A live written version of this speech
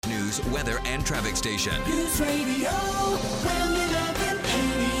news, weather, and traffic station. News Radio Wham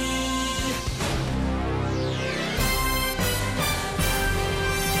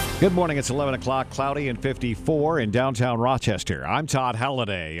 1180. Good morning. It's 11 o'clock, cloudy and 54 in downtown Rochester. I'm Todd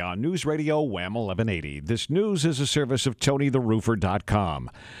Halliday on News Radio Wham 1180. This news is a service of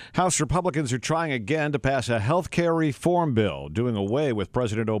TonyTheRoofer.com. House Republicans are trying again to pass a health care reform bill, doing away with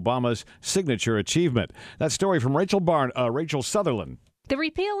President Obama's signature achievement. That story from Rachel Sutherland. The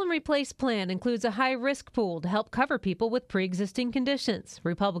Repeal and Replace plan includes a high-risk pool to help cover people with pre-existing conditions.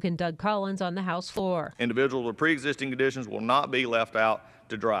 Republican Doug Collins on the House floor. Individuals with pre-existing conditions will not be left out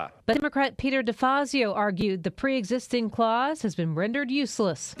to dry. But Democrat Peter DeFazio argued the pre-existing clause has been rendered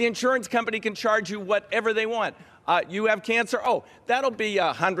useless. The insurance company can charge you whatever they want. You have cancer? Oh, that'll be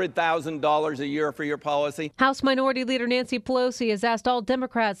 $100,000 a year for your policy. House Minority Leader Nancy Pelosi has asked all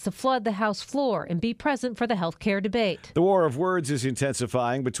Democrats to flood the House floor and be present for the health care debate. The war of words is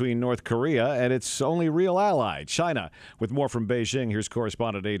intensifying between North Korea and its only real ally, China. With more from Beijing, here's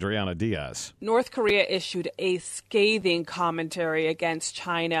correspondent Adriana Diaz. North Korea issued a scathing commentary against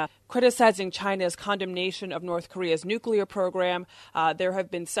China, criticizing China's condemnation of North Korea's nuclear program. There have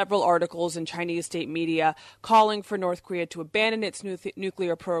been several articles in Chinese state media calling for North Korea to abandon its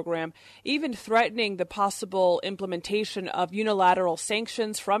nuclear program, even threatening the possible implementation of unilateral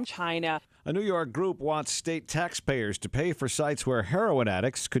sanctions from China. A New York group wants state taxpayers to pay for sites where heroin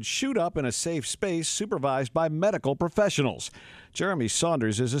addicts could shoot up in a safe space supervised by medical professionals. Jeremy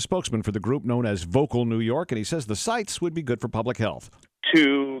Saunders is a spokesman for the group known as Vocal New York, and he says the sites would be good for public health.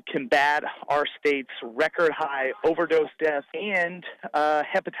 To combat our state's record-high overdose deaths and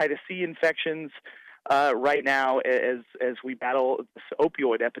hepatitis C infections right now as we battle this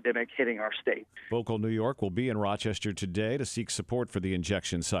opioid epidemic hitting our state. Vocal New York will be in Rochester today to seek support for the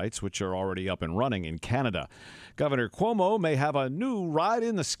injection sites, which are already up and running in Canada. Governor Cuomo may have a new ride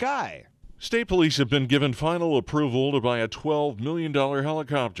in the sky. State police have been given final approval to buy a $12 million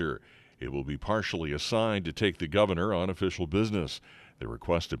helicopter. It will be partially assigned to take the governor on official business. The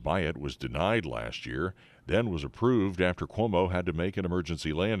request to buy it was denied last year, then was approved after Cuomo had to make an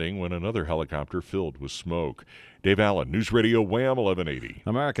emergency landing when another helicopter filled with smoke. Dave Allen, News Radio Wham 1180.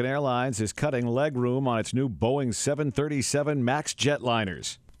 American Airlines is cutting legroom on its new Boeing 737 MAX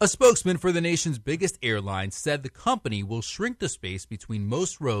jetliners. A spokesman for the nation's biggest airline said the company will shrink the space between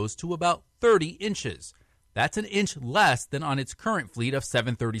most rows to about 30 inches. That's an inch less than on its current fleet of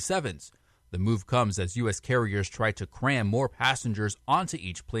 737s. The move comes as U.S. carriers try to cram more passengers onto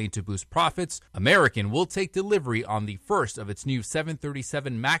each plane to boost profits. American will take delivery on the first of its new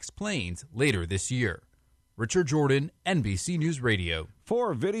 737 MAX planes later this year. Richard Jordan, NBC News Radio.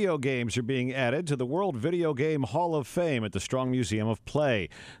 4 video games are being added to the World Video Game Hall of Fame at the Strong Museum of Play.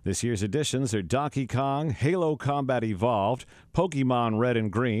 This year's additions are Donkey Kong, Halo Combat Evolved, Pokemon Red and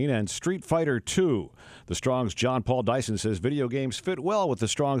Green, and Street Fighter II. The Strong's John Paul Dyson says video games fit well with the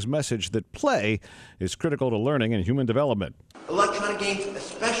Strong's message that play is critical to learning and human development. Electronic games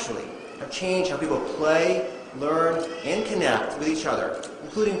especially have changed how people play, learn, and connect with each other,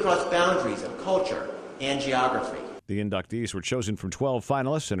 including across boundaries of culture and geography. The inductees were chosen from 12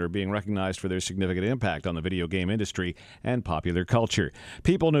 finalists and are being recognized for their significant impact on the video game industry and popular culture.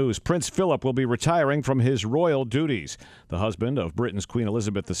 People News, Prince Philip will be retiring from his royal duties. The husband of Britain's Queen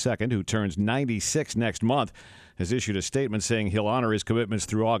Elizabeth II, who turns 96 next month, has issued a statement saying he'll honor his commitments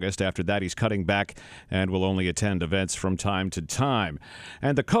through August. After that, he's cutting back and will only attend events from time to time.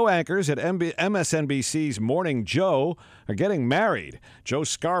 And the co-anchors at MSNBC's Morning Joe are getting married. Joe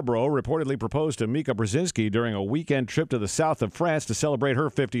Scarborough reportedly proposed to Mika Brzezinski during a weekend trip to the south of France to celebrate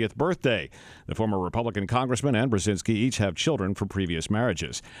her 50th birthday. The former Republican congressman and Brzezinski each have children from previous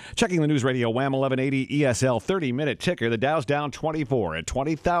marriages. Checking the News Radio Wham 1180 ESL 30-minute ticker, the Dow's down 24 at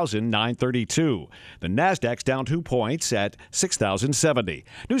 20,932. The Nasdaq's down 2 points at 6,070.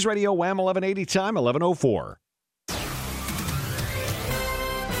 News Radio Wham 1180 time 11:04.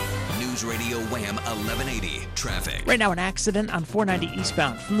 News Radio Wham 1180 traffic. Right now, an accident on 490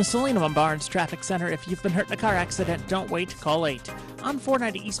 eastbound from the Selena Barnes Traffic Center. If you've been hurt in a car accident, don't wait. Call 8. On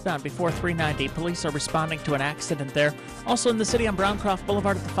 490 eastbound before 390, police are responding to an accident there. Also in the city on Browncroft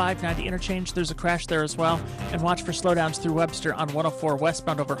Boulevard at the 590 interchange, there's a crash there as well. And watch for slowdowns through Webster on 104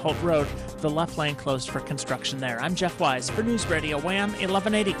 westbound over Holt Road. The left lane closed for construction there. I'm Jeff Wise for News Radio Wham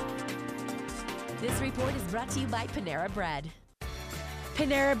 1180. This report is brought to you by Panera Bread.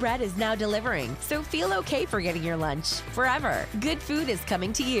 Panera Bread is now delivering, so feel okay for getting your lunch forever. Good food is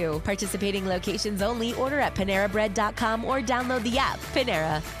coming to you. Participating locations only. Order at PaneraBread.com or download the app.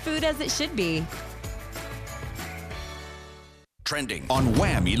 Panera, food as it should be. Trending on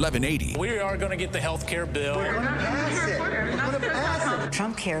Wham 1180. We are going to get the health care bill. We're going to pass it. We're going to pass it.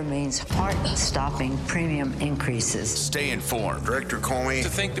 Trump care means heart-stopping premium increases. Stay informed. Director Comey. To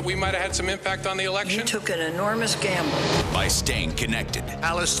think that we might have had some impact on the election. You took an enormous gamble. By staying connected.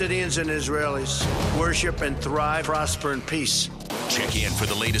 Palestinians and Israelis worship and thrive, prosper in peace. Check in for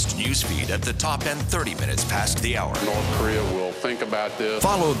the latest news feed at the top and 30 minutes past the hour. North Korea will think about this.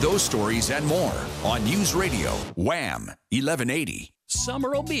 Follow those stories and more on News Radio Wham 1180. Summer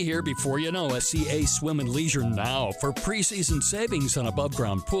will be here before you know it. See Ace Swim and Leisure now for preseason savings on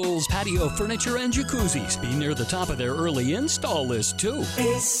above-ground pools, patio furniture, and jacuzzis. Be near the top of their early install list, too.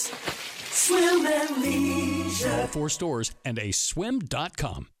 Ace Swim and Leisure. All 4 stores and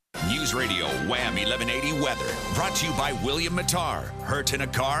aceswim.com. News Radio Wham 1180 weather. Brought to you by William Mattar. Hurt in a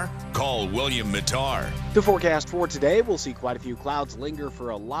car? Call William Mattar. The forecast for today, we'll see quite a few clouds linger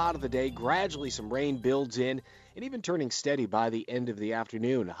for a lot of the day. Gradually some rain builds in and even turning steady by the end of the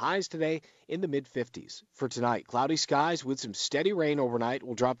afternoon. Highs today in the mid-50s. For tonight, cloudy skies with some steady rain overnight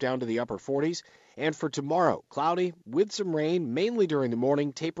will drop down to the upper 40s. And for tomorrow, cloudy with some rain, mainly during the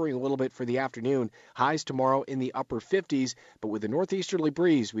morning, tapering a little bit for the afternoon. Highs tomorrow in the upper 50s, but with a northeasterly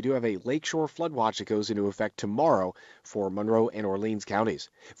breeze, we do have a lakeshore flood watch that goes into effect tomorrow for Monroe and Orleans counties.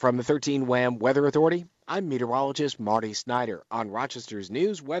 From the 13 WHAM Weather Authority, I'm meteorologist Marty Snyder on Rochester's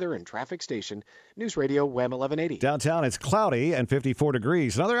news, weather, and traffic station, News Radio WHAM 1180. Downtown, it's cloudy and 54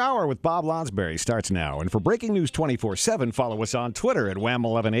 degrees. Another hour with Bob Lonsberry starts now. And for breaking news 24/7, follow us on Twitter at WHAM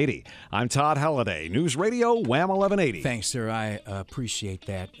 1180. I'm Todd Halliday, News Radio WHAM 1180. Thanks, sir. I appreciate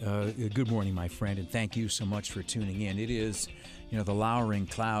that. Good morning, my friend, and thank you so much for tuning in. It is, the lowering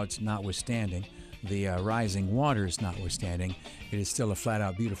clouds notwithstanding, the rising waters notwithstanding, it is still a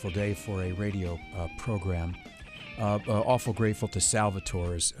flat-out beautiful day for a radio program. Awful grateful to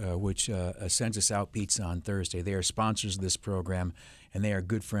Salvatore's, which sends us out pizza on Thursday. They are sponsors of this program, and they are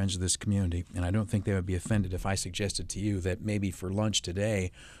good friends of this community. And I don't think they would be offended if I suggested to you that maybe for lunch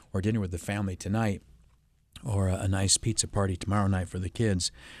today or dinner with the family tonight or a nice pizza party tomorrow night for the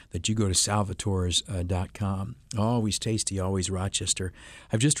kids, that you go to salvatores.com. Always tasty, always Rochester.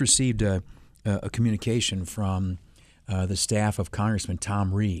 I've just received a communication from the staff of Congressman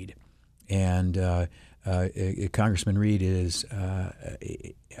Tom Reed. And Congressman Reed is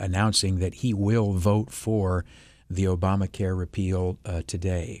announcing that he will vote for the Obamacare repeal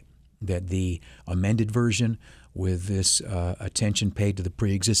today, that the amended version with this attention paid to the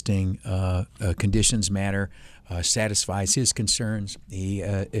pre-existing conditions matter satisfies his concerns. He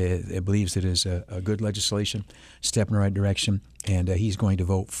believes it is a good legislation, step in the right direction, and he's going to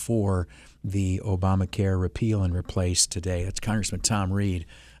vote for the Obamacare repeal and replace today. That's Congressman Tom Reed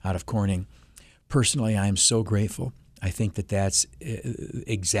out of Corning. Personally, I am so grateful. I think that that's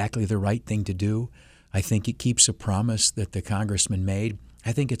exactly the right thing to do. I think it keeps a promise that the congressman made.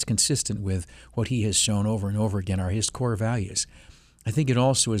 I think it's consistent with what he has shown over and over again are his core values. I think it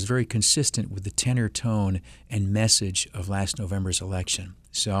also is very consistent with the tenor, tone, and message of last November's election.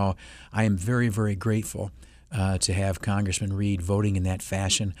 So I am very, very grateful to have Congressman Reed voting in that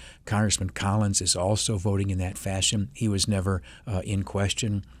fashion. Congressman Collins is also voting in that fashion. He was never in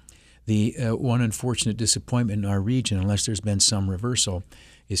question. The one unfortunate disappointment in our region, unless there's been some reversal,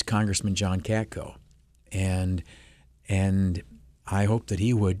 is Congressman John Katko. And I hope that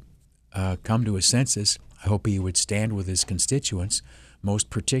he would come to his senses. I hope he would stand with his constituents, most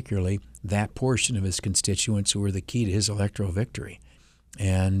particularly that portion of his constituents who are the key to his electoral victory.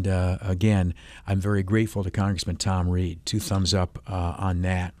 And again, I'm very grateful to Congressman Tom Reed. 2 thumbs up on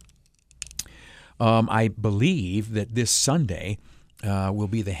that. I believe that this Sunday will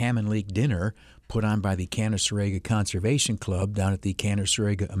be the Hammond League dinner put on by the Canasteraga Conservation Club down at the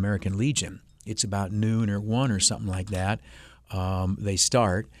Canasteraga American Legion. It's about noon or 1 or something like that. They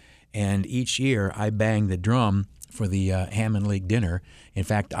start, and each year I bang the drum for the Hammond League dinner. In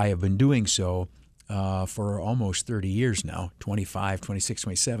fact, I have been doing so for almost 30 years now, 25, 26,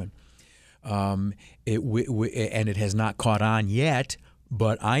 27. And it has not caught on yet,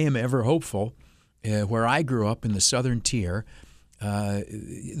 but I am ever hopeful. Where I grew up in the southern tier,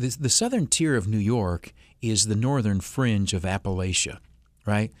 the southern tier of New York is the northern fringe of Appalachia,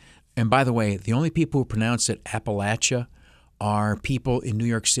 right? And by the way, the only people who pronounce it Appalachia are people in New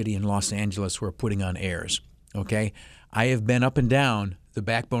York City and Los Angeles who are putting on airs, okay? I have been up and down the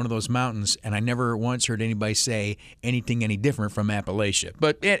backbone of those mountains, and I never once heard anybody say anything any different from Appalachia.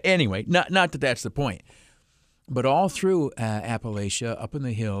 But anyway, not that that's the point. But all through Appalachia, up in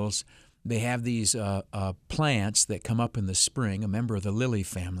the hills, they have these plants that come up in the spring, a member of the lily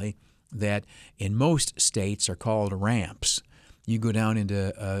family, that in most states are called ramps. You go down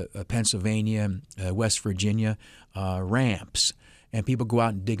into Pennsylvania, West Virginia, ramps, and people go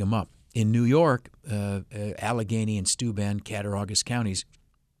out and dig them up. In New York, Allegheny and Steuben, Cattaraugus counties,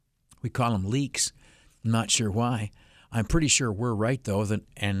 we call them leaks. I'm not sure why. I'm pretty sure we're right, though,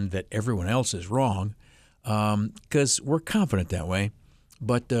 and that everyone else is wrong, because we're confident that way.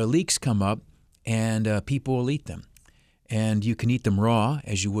 But leeks come up, and people will eat them. And you can eat them raw,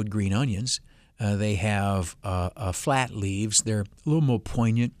 as you would green onions. They have flat leaves. They're a little more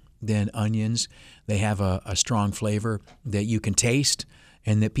poignant than onions. They have a strong flavor that you can taste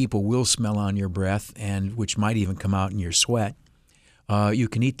and that people will smell on your breath, and which might even come out in your sweat. You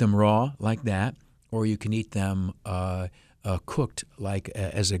can eat them raw like that, or you can eat them cooked like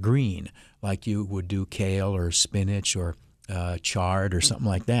as a green, like you would do kale or spinach or chard or something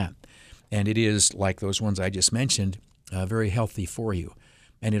like that. And it is, like those ones I just mentioned, very healthy for you.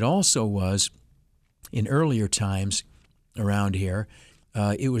 And it also was, in earlier times around here,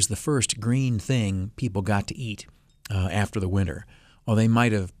 it was the first green thing people got to eat after the winter. Well, they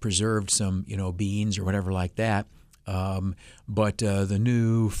might have preserved some, beans or whatever like that, but the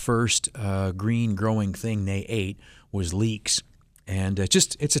new first green growing thing they ate was leeks. And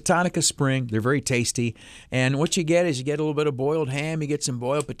it's a tonic of spring. They're very tasty. And what you get is you get a little bit of boiled ham, you get some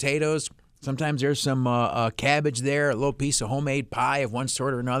boiled potatoes. Sometimes there's some cabbage there, a little piece of homemade pie of one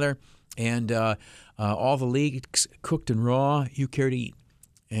sort or another, and all the leeks cooked and raw you care to eat.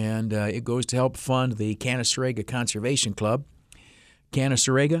 And it goes to help fund the Canasarega Conservation Club.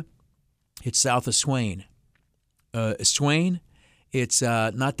 Canasarega, it's south of Swain. Swain, it's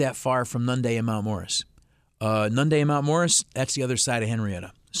not that far from Nunde and Mount Morris. Nunde and Mount Morris, that's the other side of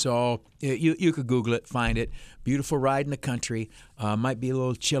Henrietta. So you could Google it, find it. Beautiful ride in the country. Might be a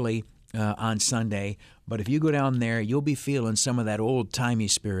little chilly on Sunday, but if you go down there, you'll be feeling some of that old-timey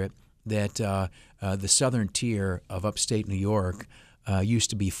spirit that the southern tier of upstate New York used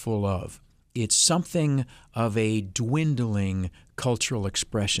to be full of. It's something of a dwindling cultural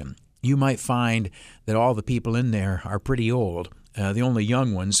expression. You might find that all the people in there are pretty old. The only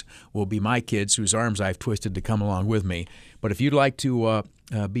young ones will be my kids, whose arms I've twisted to come along with me. But if you'd like to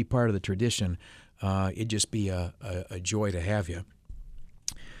be part of the tradition, it'd just be a joy to have you.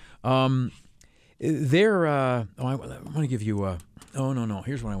 I want to give you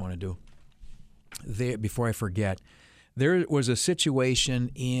here's what I want to do. Before I forget, there was a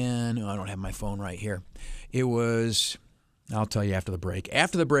situation I don't have my phone right here. I'll tell you after the break.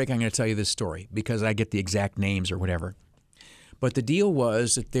 After the break, I'm going to tell you this story because I get the exact names or whatever. But the deal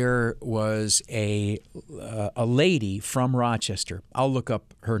was that there was a lady from Rochester. I'll look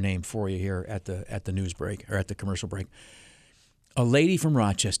up her name for you here at the news break or at the commercial break. A lady from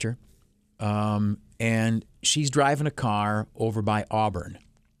Rochester, and she's driving a car over by Auburn,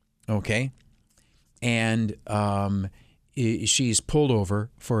 okay? And she's pulled over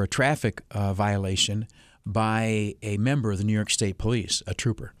for a traffic violation by a member of the New York State Police, a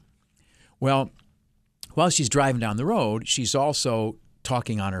trooper. Well, while she's driving down the road, she's also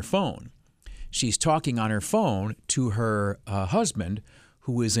talking on her phone. She's talking on her phone to her husband,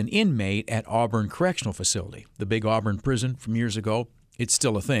 who is an inmate at Auburn Correctional Facility, the big Auburn prison from years ago. It's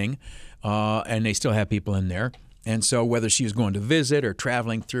still a thing, and they still have people in there. And so whether she was going to visit or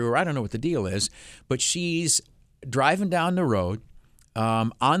traveling through, or I don't know what the deal is, but she's driving down the road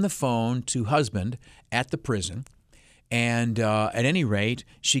on the phone to husband at the prison, and at any rate,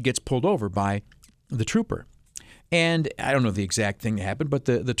 she gets pulled over by the trooper. And I don't know the exact thing that happened, but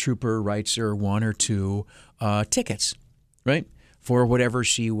the trooper writes her one or two tickets, right, for whatever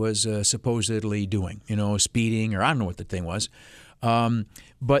she was supposedly doing, speeding, or I don't know what the thing was.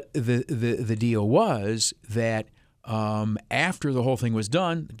 But the deal was that after the whole thing was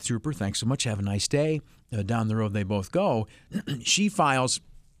done, the trooper, thanks so much, have a nice day. Down the road they both go. She files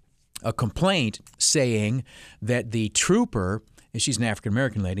a complaint saying that the trooper, and she's an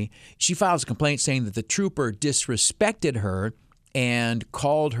African-American lady, she files a complaint saying that the trooper disrespected her and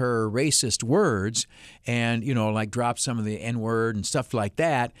called her racist words and, like dropped some of the N-word and stuff like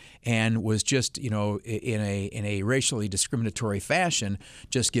that, and was just, in a racially discriminatory fashion,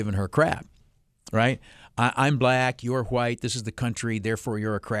 just giving her crap, right? I'm black, you're white, this is the country, therefore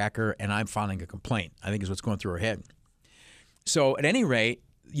you're a cracker, and I'm filing a complaint, I think is what's going through her head. So at any rate,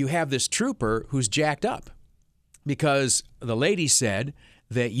 you have this trooper who's jacked up because the lady said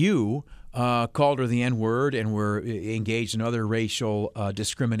that you called her the N-word and were engaged in other racial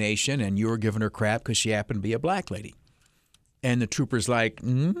discrimination, and you were giving her crap because she happened to be a black lady. And the trooper's like,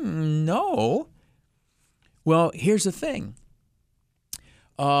 no. Well, here's the thing.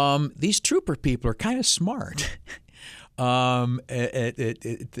 These trooper people are kind of smart. Thank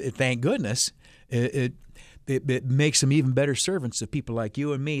goodness. It makes them even better servants of people like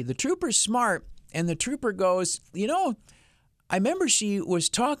you and me. The trooper's smart, and the trooper goes, I remember she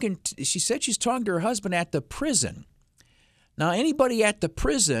said she's talking to her husband at the prison. Now, anybody at the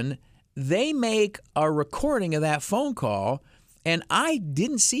prison, they make a recording of that phone call, and I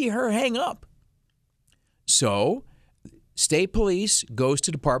didn't see her hang up. So, state police goes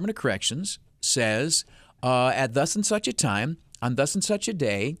to Department of Corrections, says, at thus and such a time, on thus and such a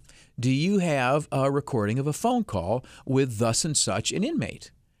day, do you have a recording of a phone call with thus and such an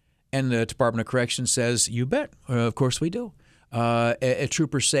inmate? And the Department of Corrections says, you bet. Of course we do. A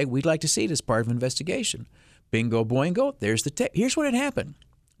trooper say, we'd like to see it as part of an investigation. Bingo, boingo, there's the tape. Here's what had happened.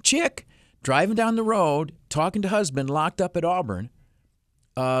 Chick, driving down the road, talking to husband, locked up at Auburn,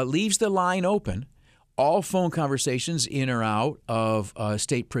 leaves the line open. All phone conversations in or out of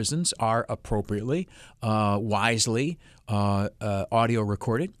state prisons are appropriately, wisely audio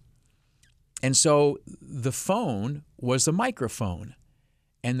recorded. And so the phone was the microphone,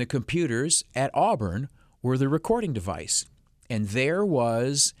 and the computers at Auburn were the recording device. And there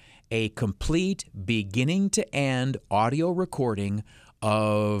was a complete beginning-to-end audio recording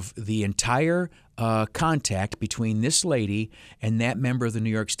of the entire contact between this lady and that member of the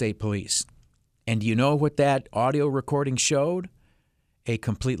New York State Police. And do you know what that audio recording showed? A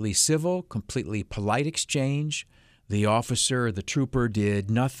completely civil, completely polite exchange. The officer, the trooper, did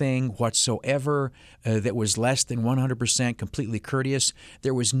nothing whatsoever that was less than 100% completely courteous.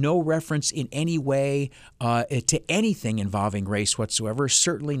 There was no reference in any way to anything involving race whatsoever,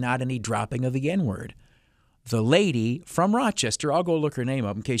 certainly not any dropping of the N-word. The lady from Rochester, I'll go look her name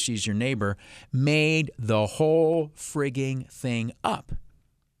up in case she's your neighbor, made the whole frigging thing up.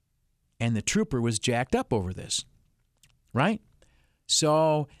 And the trooper was jacked up over this, right?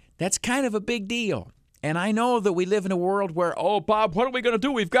 So that's kind of a big deal. And I know that we live in a world where, oh, Bob, what are we going to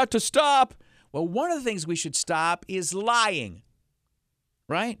do? We've got to stop. Well, one of the things we should stop is lying,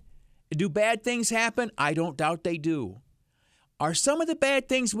 right? Do bad things happen? I don't doubt they do. Are some of the bad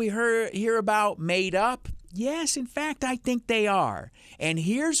things we hear about made up? Yes, in fact, I think they are. And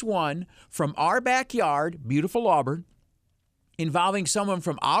here's one from our backyard, beautiful Auburn, involving someone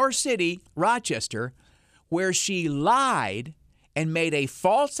from our city, Rochester, where she lied and made a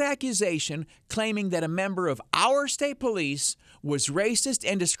false accusation claiming that a member of our state police was racist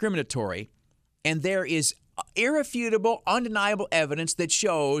and discriminatory. And there is irrefutable, undeniable evidence that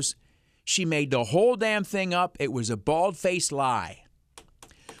shows she made the whole damn thing up. It was a bald-faced lie.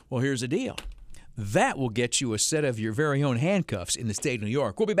 Well, here's the deal. That will get you a set of your very own handcuffs in the state of New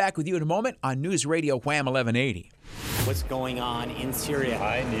York. We'll be back with you in a moment on News Radio Wham 1180. What's going on in Syria?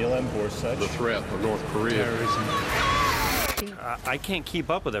 I, Neil M. Gorsuch. The threat of North Korea. Terrorism. I can't keep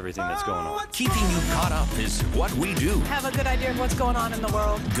up with everything that's going on. Keeping you caught up is what we do. Have a good idea of what's going on in the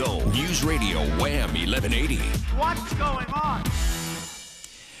world. Go News Radio Wham 1180. What's going on?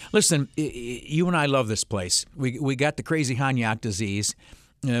 Listen, you and I love this place. We got the crazy Hanyak disease.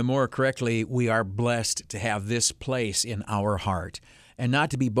 More correctly, we are blessed to have this place in our heart. And not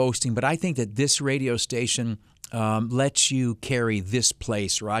to be boasting, but I think that this radio station lets you carry this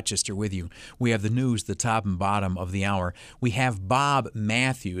place, Rochester, with you. We have the news, the top and bottom of the hour. We have Bob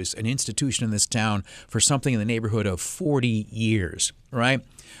Matthews, an institution in this town for something in the neighborhood of 40 years, right?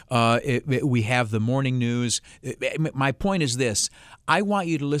 We have the morning news. My point is this. I want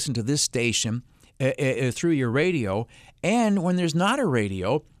you to listen to this station through your radio, and when there's not a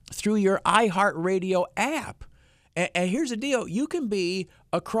radio, through your iHeartRadio app. And here's the deal. You can be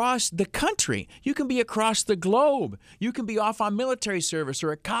across the country. You can be across the globe. You can be off on military service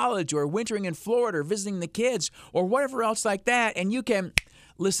or at college or wintering in Florida or visiting the kids or whatever else like that. And you can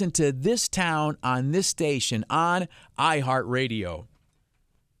listen to this town on this station on iHeartRadio.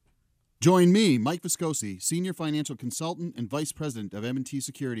 Join me, Mike Viscosi, Senior Financial Consultant and Vice President of M&T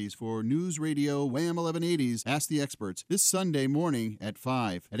Securities for News Radio Wham 1180's Ask the Experts, this Sunday morning at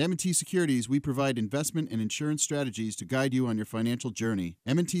 5. At M&T Securities, we provide investment and insurance strategies to guide you on your financial journey.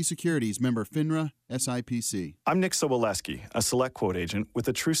 M&T Securities, member FINRA, SIPC. I'm Nick Soboleski, a Select Quote agent with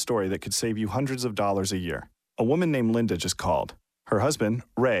a true story that could save you hundreds of dollars a year. A woman named Linda just called. Her husband,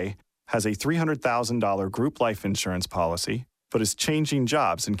 Ray, has a $300,000 group life insurance policy, but is changing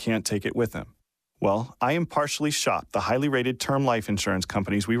jobs and can't take it with him. Well, I impartially shopped the highly rated term life insurance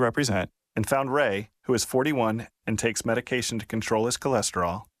companies we represent and found Ray, who is 41 and takes medication to control his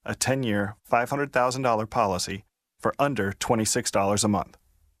cholesterol, a 10-year, $500,000 policy for under $26 a month.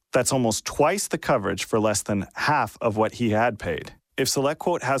 That's almost twice the coverage for less than half of what he had paid. If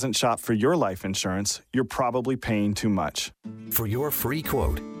SelectQuote hasn't shopped for your life insurance, you're probably paying too much. For your free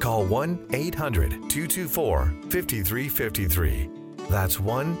quote, call 1-800-224-5353. That's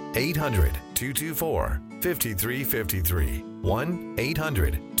 1-800-224-5353.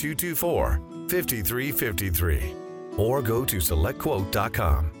 1-800-224-5353. or go to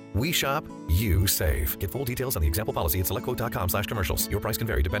SelectQuote.com. We shop, you save. Get full details on the example policy at SelectQuote.com/commercials. Your price can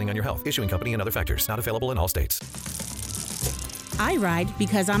vary depending on your health, issuing company, and other factors. Not available in all states. I ride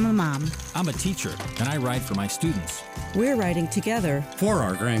because I'm a mom. I'm a teacher, and I ride for my students. We're riding together for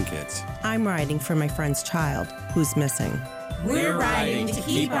our grandkids. I'm riding for my friend's child who's missing. We're riding to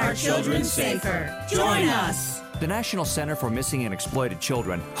keep our children safer. Join us. The National Center for Missing and Exploited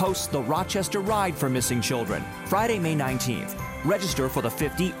Children hosts the Rochester Ride for Missing Children, Friday, May 19th. Register for the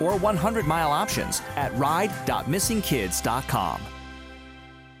 50 or 100-mile options at ride.missingkids.com.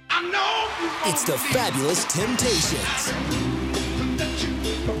 It's the Fabulous Temptations.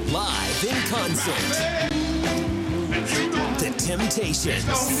 Live in concert. The Temptations,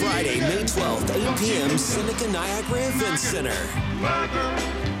 Friday, May 12th, 8 p.m., Seneca Niagara Event Center.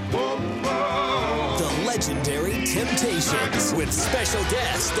 The legendary Temptations with special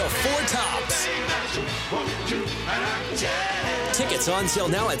guest, the Four Tops. Tickets on sale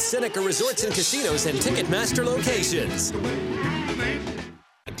now at Seneca Resorts and Casinos and Ticketmaster locations.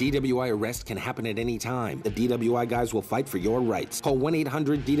 A DWI arrest can happen at any time. The DWI guys will fight for your rights. Call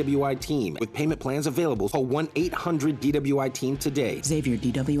 1-800-DWI-TEAM. With payment plans available, call 1-800-DWI-TEAM today. Xavier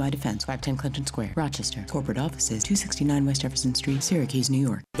DWI Defense, 510 Clinton Square, Rochester. Corporate offices, 269 West Jefferson Street, Syracuse, New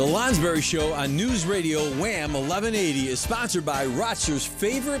York. The Lonsberry Show on News Radio Wham 1180 is sponsored by Rochester's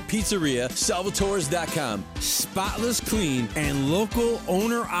favorite pizzeria, Salvatore's.com. Spotless, clean, and local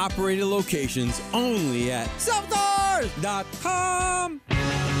owner-operated locations only at Salvatores.com.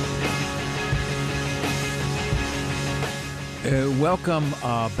 Welcome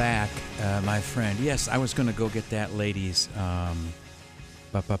back, my friend. Yes, I was going to go get that lady's. Oh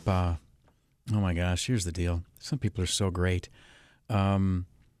my gosh, here's the deal. Some people are so great.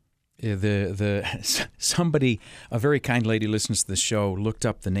 Somebody, a very kind lady, listens to the show, looked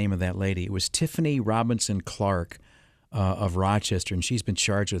up the name of that lady. It was Tiffany Robinson Clark of Rochester, and she's been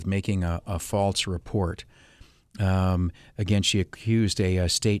charged with making a false report. Again, she accused a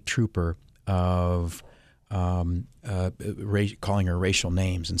state trooper of calling her racial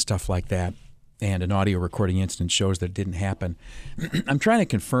names and stuff like that. And an audio recording incident shows that it didn't happen. I'm trying to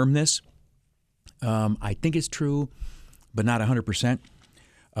confirm this. I think it's true, but not 100%.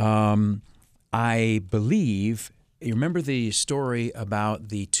 I believe, you remember the story about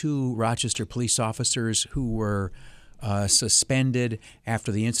the two Rochester police officers who were suspended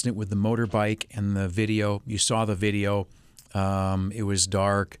after the incident with the motorbike and the video? You saw the video. It was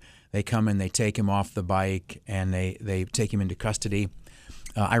dark. They come and they take him off the bike and they take him into custody.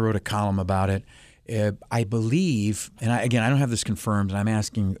 I wrote a column about it. I believe, and I don't have this confirmed, and I'm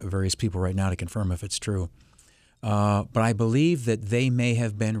asking various people right now to confirm if it's true, but I believe that they may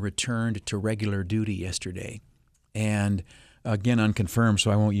have been returned to regular duty yesterday. And again, unconfirmed, so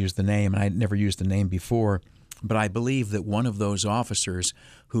I won't use the name, and I'd never used the name before, but I believe that one of those officers,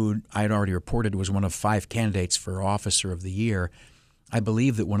 who I had already reported was one of 5 candidates for Officer of the Year, I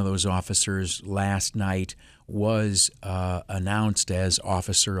believe that one of those officers last night was announced as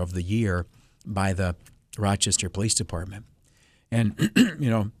Officer of the Year by the Rochester Police Department. And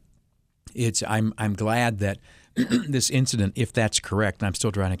I'm glad that this incident, if that's correct, and I'm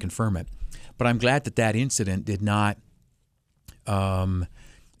still trying to confirm it, but I'm glad that that incident did not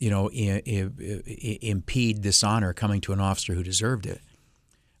impede dishonor coming to an officer who deserved it.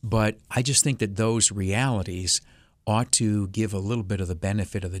 But I just think that those realities ought to give a little bit of the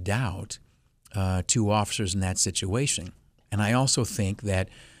benefit of the doubt to officers in that situation. And I also think that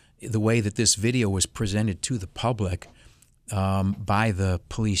the way that this video was presented to the public by the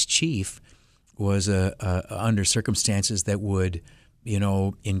police chief was under circumstances that would,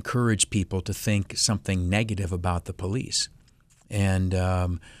 encourage people to think something negative about the police. And,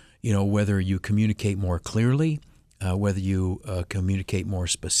 whether you communicate more clearly, whether you communicate more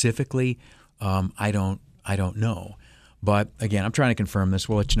specifically, I don't know. But again, I'm trying to confirm this.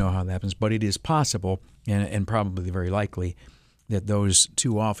 We'll let you know how that happens. But it is possible, and probably very likely, that those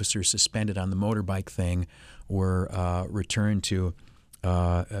 2 officers suspended on the motorbike thing were returned to,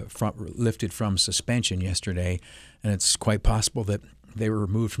 lifted from suspension yesterday. And it's quite possible that they were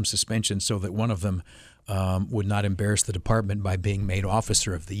removed from suspension so that one of them would not embarrass the department by being made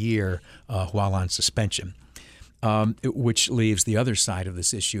Officer of the Year while on suspension, which leaves the other side of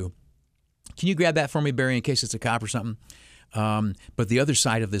this issue. Can you grab that for me, Barry, in case it's a cop or something? But the other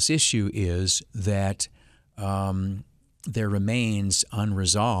side of this issue is that there remains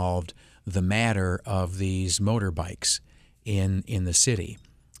unresolved the matter of these motorbikes in the city.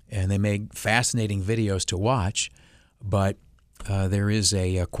 And they make fascinating videos to watch, but there is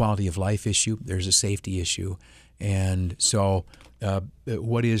a quality of life issue. There's a safety issue. And so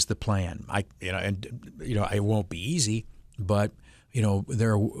what is the plan? It won't be easy, but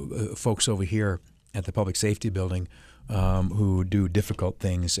there are folks over here at the Public Safety Building who do difficult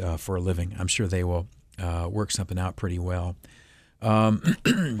things for a living. I'm sure they will work something out pretty well.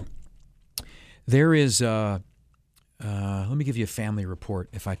 There is, let me give you a family report,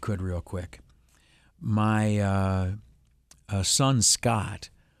 if I could, real quick. My son, Scott,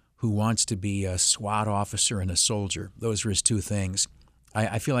 who wants to be a SWAT officer and a soldier, those are his two things.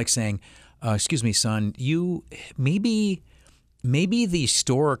 I feel like saying, excuse me, son, maybe the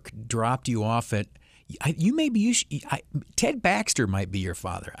stork dropped you off at, Ted Baxter might be your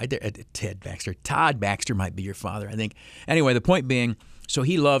father. Todd Baxter might be your father, I think. Anyway, the point being, so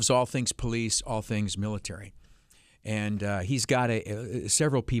he loves all things police, all things military. And he's got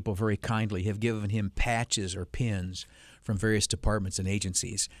several people very kindly have given him patches or pins from various departments and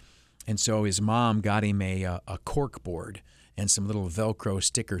agencies. And so his mom got him a cork board and some little Velcro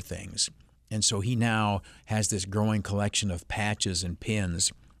sticker things. And so he now has this growing collection of patches and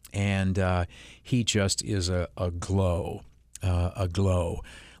pins. And he just is a glow.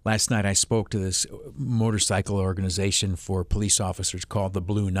 Last night I spoke to this motorcycle organization for police officers called the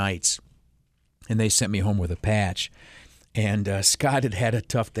Blue Knights, and they sent me home with a patch. And Scott had a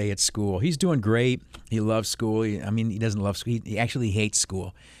tough day at school. He's doing great. He loves school. He doesn't love school. He actually hates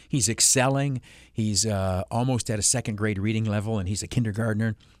school. He's excelling. He's almost at a second grade reading level, and he's a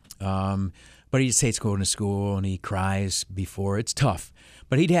kindergartner. But he just hates going to school, and he cries before. It's tough.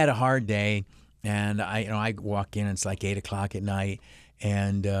 But he'd had a hard day, and I walk in, and it's like 8 o'clock at night,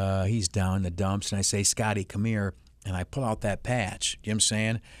 and he's down in the dumps, and I say, Scotty, come here, and I pull out that patch. You know what I'm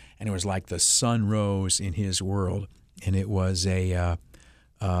saying? And it was like the sun rose in his world, and it was a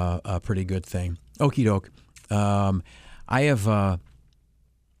pretty good thing. Okie doke. I have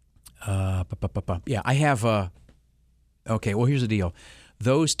okay, well, here's the deal.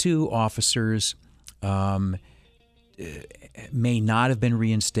 Those two officers may not have been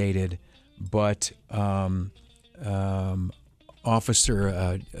reinstated, but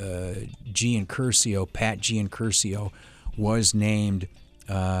Officer Pat Giancurcio, was named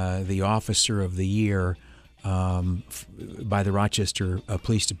the Officer of the Year by the Rochester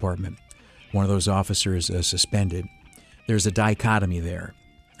Police Department. One of those officers suspended. There's a dichotomy there.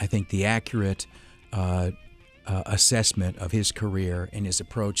 I think the accurate assessment of his career and his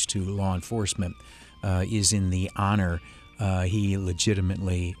approach to law enforcement is in the honor he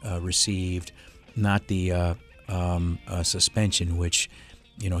legitimately received, not the suspension, which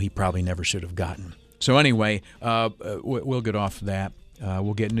he probably never should have gotten. So anyway, we'll get off that.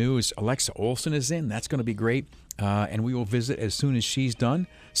 We'll get news. Alexa Olson is in. That's going to be great. And we will visit as soon as she's done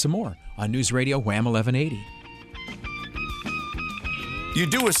some more on News Radio Wham 1180. You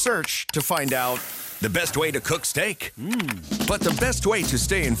do a search to find out the best way to cook steak. But the best way to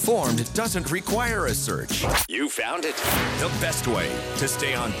stay informed doesn't require a search. You found it. The best way to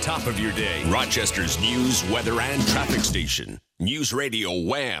stay on top of your day. Rochester's news, weather, and traffic station. News Radio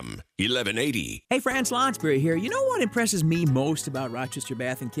Wham 1180. Hey friends, Lonsberry here. You know what impresses me most about Rochester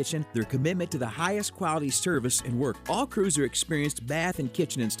Bath and Kitchen? Their commitment to the highest quality service and work. All crews are experienced bath and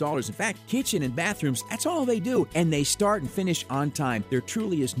kitchen installers. In fact, kitchen and bathrooms, that's all they do. And they start and finish on time. There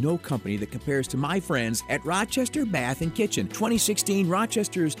truly is no company that compares to my friends at Rochester Bath and Kitchen. 2016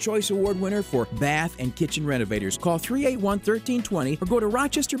 Rochester's Choice Award winner for bath and kitchen renovators. Call 381-1320 or go to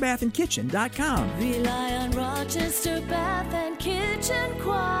rochesterbathandkitchen.com. Rely on Rochester Bath and Kitchen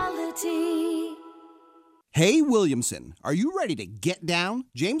quality. Hey Williamson, are you ready to get down?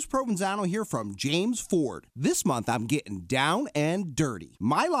 James Provenzano here from James Ford. This month I'm getting down and dirty.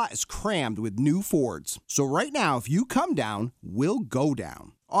 My lot is crammed with new Fords. So right now, if you come down, we'll go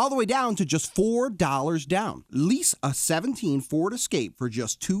down. All the way down to just $4 down. Lease a 17 Ford Escape for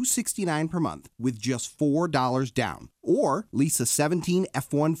just $269 per month with just $4 down. Or lease a 17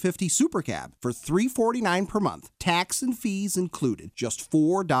 F-150 Super Cab for $349 per month. Tax and fees included, just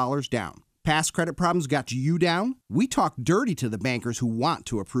 $4 down. Past credit problems got you down? We talk dirty to the bankers who want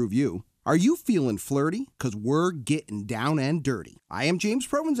to approve you. Are you feeling flirty? Because we're getting down and dirty. I am James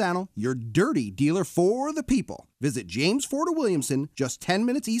Provenzano, your dirty dealer for the people. Visit James Ford of Williamson, just 10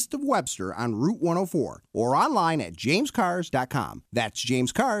 minutes east of Webster on Route 104, or online at jamescars.com. That's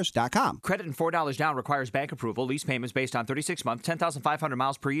jamescars.com. Credit and $4 down requires bank approval. Lease payments based on 36 months, 10,500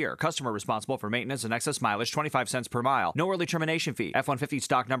 miles per year. Customer responsible for maintenance and excess mileage, 25 cents per mile. No early termination fee. F-150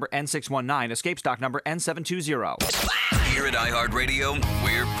 stock number N619. Escape stock number N720. Here at iHeartRadio,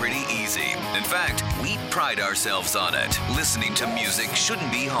 we're pretty easy. In fact, we pride ourselves on it. Listening to music music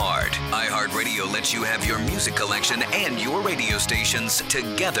shouldn't be hard. iHeartRadio lets you have your music collection and your radio stations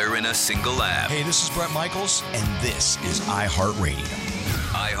together in a single app. Hey, this is Bret Michaels, and this is iHeartRadio.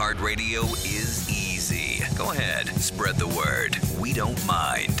 iHeartRadio is easy. Go ahead, spread the word. We don't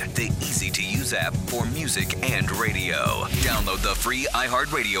mind. The easy-to-use app for music and radio. Download the free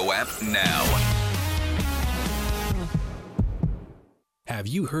iHeartRadio app now. Have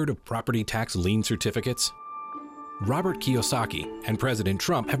you heard of property tax lien certificates? Robert Kiyosaki and President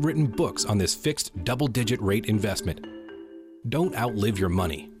Trump have written books on this fixed double-digit rate investment. Don't outlive your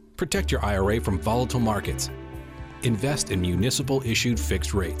money. Protect your IRA from volatile markets. Invest in municipal-issued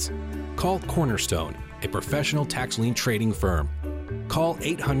fixed rates. Call Cornerstone, a professional tax lien trading firm. Call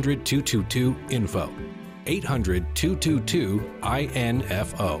 800-222-INFO.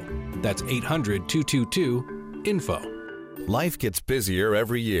 800-222-INFO. That's 800-222-INFO. Life gets busier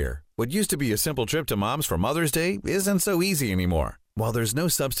every year. What used to be a simple trip to Mom's for Mother's Day isn't so easy anymore. While there's no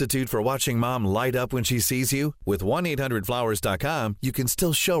substitute for watching Mom light up when she sees you, with 1-800-Flowers.com, you can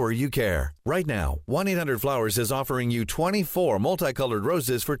still show her you care. Right now, 1-800-Flowers is offering you 24 multicolored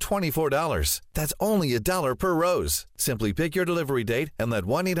roses for $24. That's only $1 per rose. Simply pick your delivery date and let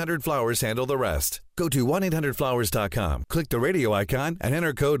 1-800-Flowers handle the rest. Go to 1-800-Flowers.com, click the radio icon, and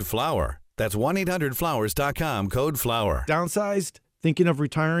enter code FLOWER. That's 1-800-Flowers.com, code FLOWER. Downsized? Thinking of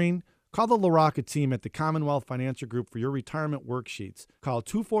retiring? Call the LaRocca team at the Commonwealth Financial Group for your retirement worksheets. Call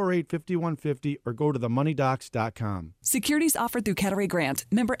 248-5150 or go to themoneydocs.com. Securities offered through Cattery Grant,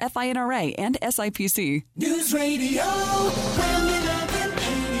 member FINRA and SIPC. News Radio WHAM 1180.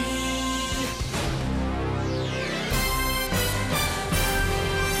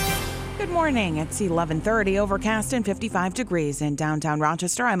 Good morning. It's 11:30, overcast and 55 degrees in downtown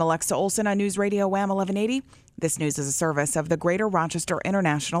Rochester. I'm Alexa Olson on News Radio WHAM 1180. This news is a service of the Greater Rochester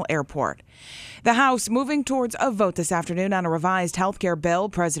International Airport. The House moving towards a vote this afternoon on a revised health care bill.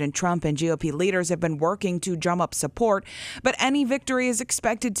 President Trump and GOP leaders have been working to drum up support, but any victory is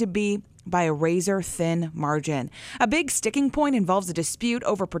expected to be by a razor-thin margin. A big sticking point involves a dispute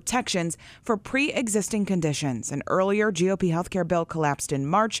over protections for pre-existing conditions. An earlier GOP health care bill collapsed in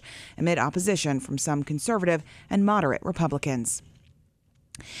March amid opposition from some conservative and moderate Republicans.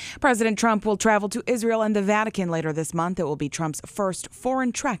 President Trump will travel to Israel and the Vatican later this month. It will be Trump's first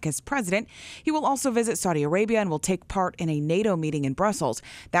foreign trek as president. He will also visit Saudi Arabia and will take part in a NATO meeting in Brussels.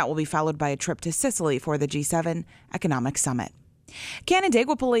 That will be followed by a trip to Sicily for the G7 Economic Summit.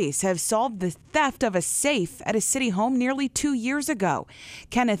 Canandaigua police have solved the theft of a safe at a city home nearly 2 years ago.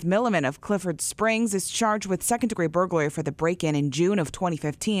 Kenneth Milliman of Clifford Springs is charged with second-degree burglary for the break-in in June of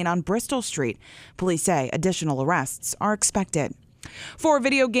 2015 on Bristol Street. Police say additional arrests are expected. 4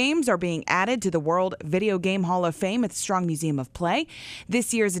 video games are being added to the World Video Game Hall of Fame at the Strong Museum of Play.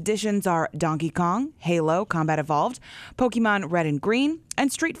 This year's additions are Donkey Kong, Halo, Combat Evolved, Pokemon Red and Green,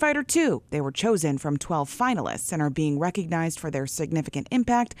 and Street Fighter II. They were chosen from 12 finalists and are being recognized for their significant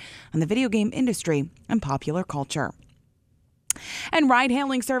impact on the video game industry and popular culture. And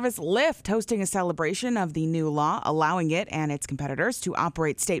ride-hailing service Lyft hosting a celebration of the new law allowing it and its competitors to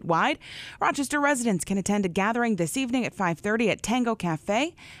operate statewide. Rochester residents can attend a gathering this evening at 5:30 at Tango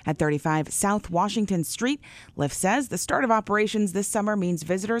Cafe at 35 South Washington Street. Lyft says the start of operations this summer means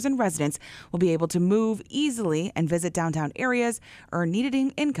visitors and residents will be able to move easily and visit downtown areas, earn needed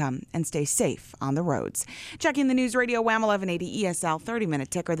income, and stay safe on the roads. Checking the News Radio WHAM 1180 ESL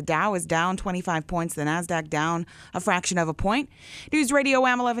 30-minute ticker. The Dow is down 25 points. The NASDAQ down a fraction of a point. News Radio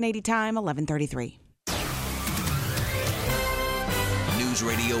WHAM 1180 time, 11:33. News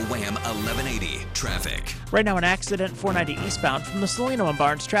Radio WHAM 1180 traffic. Right now, an accident 490 eastbound from the Salino and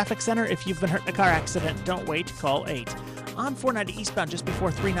Barnes Traffic Center. If you've been hurt in a car accident, don't wait. Call 8. On 490 eastbound just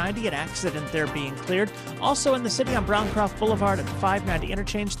before 390, an accident there being cleared. Also in the city on Browncroft Boulevard at the 590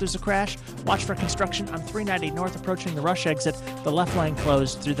 interchange, there's a crash. Watch for construction on 390 north approaching the rush exit. The left lane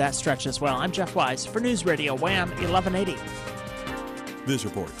closed through that stretch as well. I'm Jeff Wise for News Radio WHAM 1180. This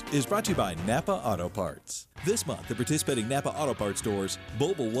report is brought to you by Napa Auto Parts. This month, at participating Napa Auto Parts stores,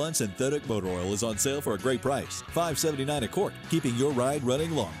 Mobil 1 Synthetic Motor Oil is on sale for a great price, $5.79 a quart, keeping your ride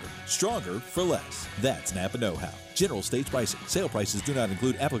running longer, stronger for less. That's Napa know-how. General states pricing. Sale prices do not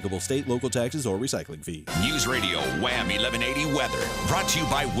include applicable state, local taxes, or recycling fees. News Radio WHAM 1180 weather. Brought to you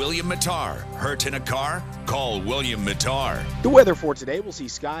by William Mattar. Hurt in a car? Call William Mattar. The weather for today, we'll see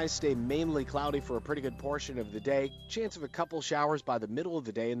skies stay mainly cloudy for a pretty good portion of the day. Chance of a couple showers by the middle of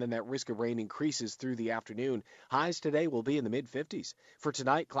the day, and then that risk of rain increases through the afternoon. Highs today will be in the mid-50s. For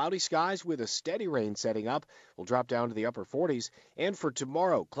tonight, cloudy skies with a steady rain setting up. We'll drop down to the upper 40s. And for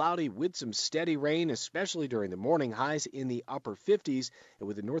tomorrow, cloudy with some steady rain, especially during the morning. evening, highs in the upper 50s. And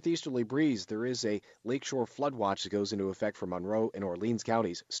with a northeasterly breeze, there is a lakeshore flood watch that goes into effect for Monroe and Orleans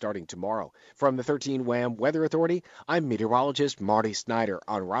counties starting tomorrow. From the 13 WHAM Weather Authority, I'm meteorologist Marty Snyder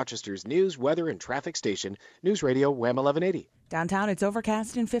on Rochester's news, weather, and traffic station, News Radio WHAM 1180. Downtown, it's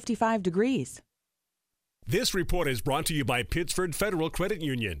overcast and 55 degrees. This report is brought to you by Pittsford Federal Credit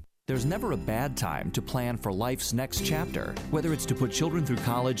Union. There's never a bad time to plan for life's next chapter, whether it's to put children through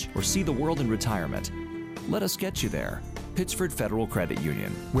college or see the world in retirement. Let us get you there. Pittsford Federal Credit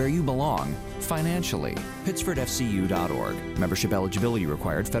Union, where you belong financially. PittsfordFCU.org. Membership eligibility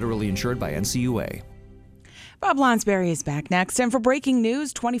required, federally insured by NCUA. Bob Lonsberry is back next. And for breaking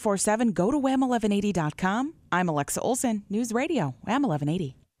news 24/7, go to wham1180.com. I'm Alexa Olson, News Radio, WHAM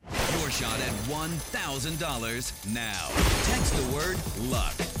 1180. Your shot at $1,000 now. Text the word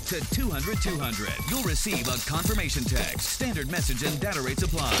LUCK to 200-200. You'll receive a confirmation text. Standard message and data rates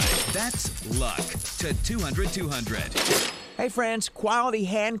apply. That's LUCK to 200-200. Hey friends, quality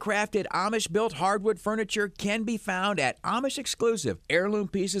handcrafted Amish-built hardwood furniture can be found at Amish Exclusive. Heirloom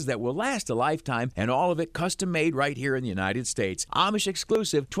pieces that will last a lifetime, and all of it custom-made right here in the United States. Amish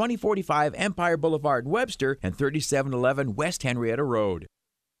Exclusive, 2045 Empire Boulevard, Webster, and 3711 West Henrietta Road.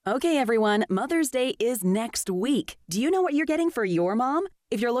 Okay, everyone, Mother's Day is next week. Do you know what you're getting for your mom?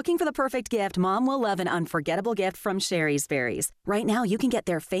 If you're looking for the perfect gift, Mom will love an unforgettable gift from Sherry's Berries. Right now, you can get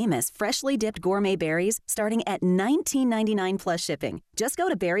their famous freshly dipped gourmet berries starting at $19.99 plus shipping. Just go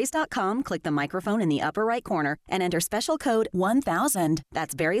to berries.com, click the microphone in the upper right corner, and enter special code 1000.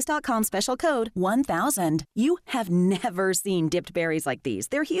 That's berries.com, special code 1000. You have never seen dipped berries like these.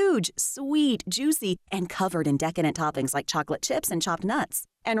 They're huge, sweet, juicy, and covered in decadent toppings like chocolate chips and chopped nuts.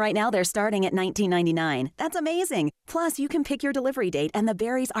 And right now, they're starting at $19.99. That's amazing. Plus, you can pick your delivery date, and the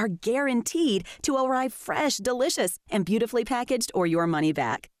berries are guaranteed to arrive fresh, delicious, and beautifully packaged or your money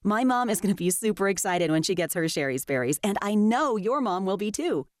back. My mom is going to be super excited when she gets her Sherry's Berries, and I know your mom will be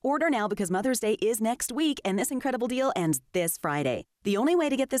too. Order now because Mother's Day is next week, and this incredible deal ends this Friday. The only way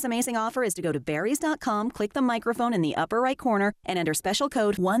to get this amazing offer is to go to berries.com, click the microphone in the upper right corner, and enter special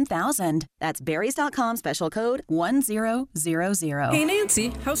code 1000. That's berries.com, special code 1000. Hey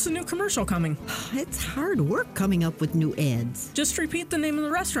Nancy, how's the new commercial coming? It's hard work coming up with new ads. Just repeat the name of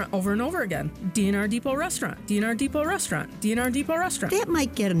the restaurant over and over again. DNR Depot Restaurant, DNR Depot Restaurant, DNR Depot Restaurant. That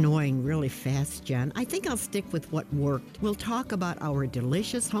might get annoying really fast, Jen. I think I'll stick with what worked. We'll talk about our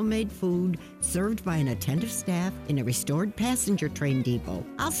delicious homemade food served by an attentive staff in a restored passenger train depot.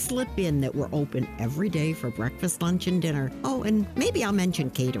 I'll slip in that we're open every day for breakfast, lunch, and dinner. Oh, and maybe I'll mention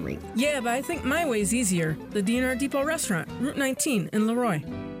catering. Yeah, but I think my way's easier. The DNR Depot Restaurant, Route 19 in Leroy.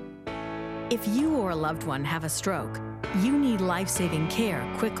 If you or a loved one have a stroke, you need life-saving care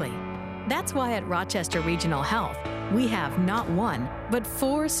quickly. That's why at Rochester Regional Health, we have not one, but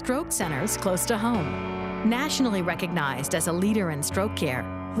 4 stroke centers close to home. Nationally recognized as a leader in stroke care,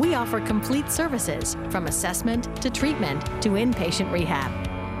 we offer complete services from assessment to treatment to inpatient rehab.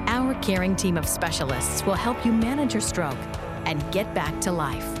 Our caring team of specialists will help you manage your stroke and get back to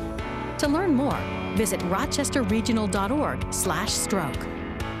life. To learn more, visit rochesterregional.org/stroke.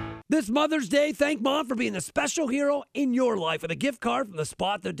 This Mother's Day, thank Mom for being the special hero in your life with a gift card from the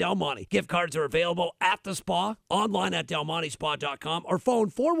spa at Del Monte. Gift cards are available at the spa, online at delmontespa.com, or phone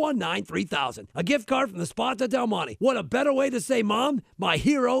 419-3000. A gift card from the spa at Del Monte. What a better way to say, Mom, my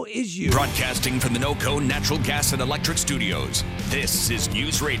hero is you. Broadcasting from the NOCO Natural Gas and Electric Studios, this is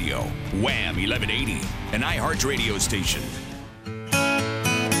News Radio, WHAM 1180, an iHeart radio station.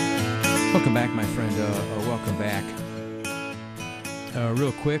 Welcome back, my friend. Welcome back.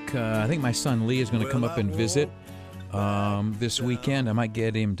 Real quick, I think my son Lee is going to come up and visit this weekend. I might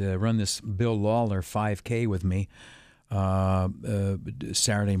get him to run this Bill Lawler 5K with me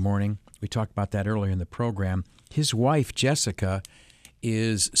Saturday morning. We talked about that earlier in the program. His wife, Jessica,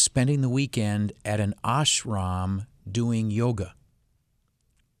 is spending the weekend at an ashram doing yoga.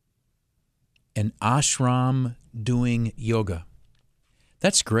 An ashram doing yoga.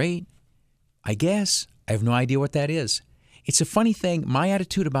 That's great, I guess. I have no idea what that is. It's a funny thing. My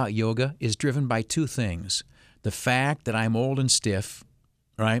attitude about yoga is driven by 2 things. The fact that I'm old and stiff,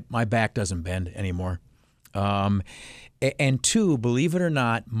 right? My back doesn't bend anymore. And 2, believe it or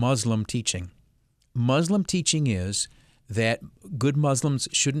not, Muslim teaching. Muslim teaching is that good Muslims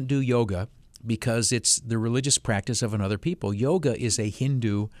shouldn't do yoga because it's the religious practice of another people. Yoga is a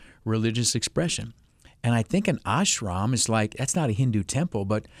Hindu religious expression. And I think an ashram is like, that's not a Hindu temple,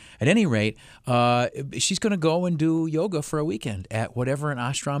 but at any rate, she's going to go and do yoga for a weekend at whatever an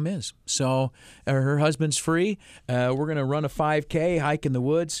ashram is. So her husband's free. We're going to run a 5K, hike in the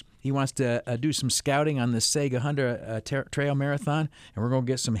woods. He wants to do some scouting on the Sega Hunter Trail Marathon, and we're going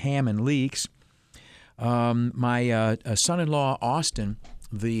to get some ham and leeks. My son-in-law, Austin,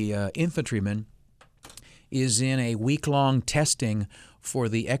 the infantryman, is in a week-long testing for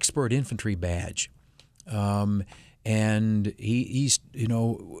the expert infantry badge. And he's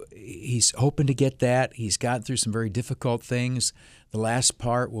hoping to get that. He's gotten through some very difficult things. The last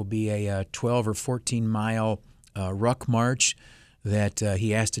part will be a 12 or 14 mile ruck march that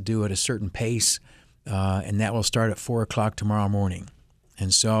he has to do at a certain pace, and that will start at 4 o'clock tomorrow morning.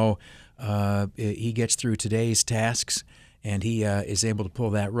 And so he gets through today's tasks, and he is able to pull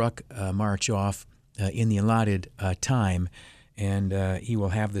that ruck march off in the allotted time, and he will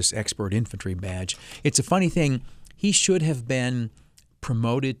have this expert infantry badge. It's a funny thing. He should have been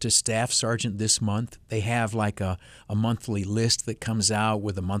promoted to staff sergeant this month. They have like a monthly list that comes out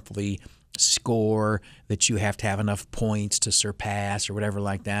with a monthly score that you have to have enough points to surpass or whatever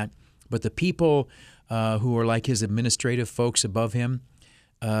like that. But the people who are like his administrative folks above him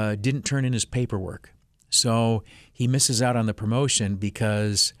didn't turn in his paperwork. So he misses out on the promotion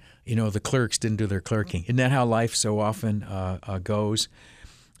because, the clerks didn't do their clerking. Isn't that how life so often goes?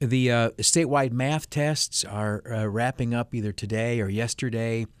 The statewide math tests are wrapping up either today or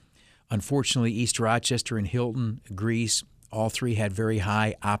yesterday. Unfortunately, East Rochester and Hilton, Greece, all three had very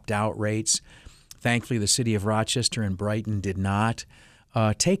high opt-out rates. Thankfully, the city of Rochester and Brighton did not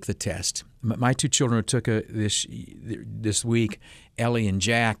take the test. My two children who took this week, Ellie and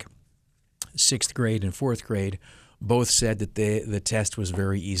Jack, 6th grade and 4th grade, both said that the test was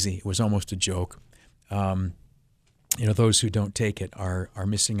very easy. It was almost a joke. Those who don't take it are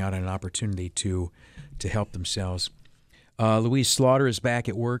missing out on an opportunity to help themselves. Louise Slaughter is back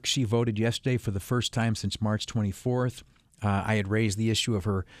at work. She voted yesterday for the first time since March 24th. I had raised the issue of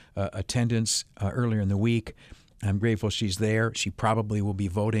her attendance earlier in the week. I'm grateful she's there. She probably will be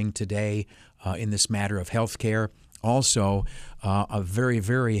voting today in this matter of health care. Also, very,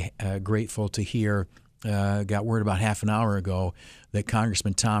 very grateful to hear, got word about half an hour ago, that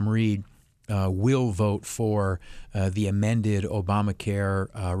Congressman Tom Reed will vote for the amended Obamacare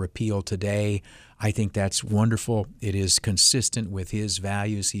repeal today. I think that's wonderful. It is consistent with his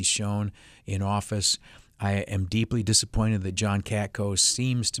values he's shown in office. I am deeply disappointed that John Katko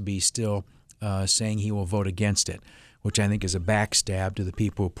seems to be still saying he will vote against it, which I think is a backstab to the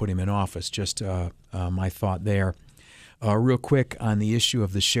people who put him in office. Just my thought there. Real quick on the issue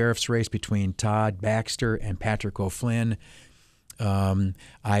of the sheriff's race between Todd Baxter and Patrick O'Flynn.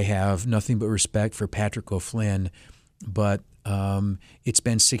 I have nothing but respect for Patrick O'Flynn, but it's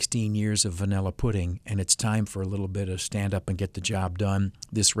been 16 years of vanilla pudding, and it's time for a little bit of stand up and get the job done.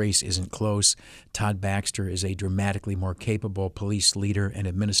 This race isn't close. Todd Baxter is a dramatically more capable police leader and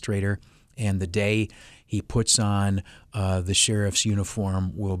administrator, and the day he puts on the sheriff's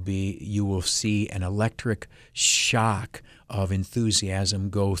uniform you will see an electric shock of enthusiasm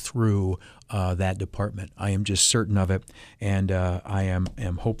go through that department. I am just certain of it, and I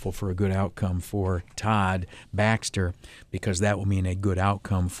am hopeful for a good outcome for Todd Baxter, because that will mean a good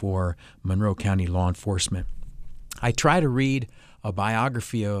outcome for Monroe County law enforcement. I try to read a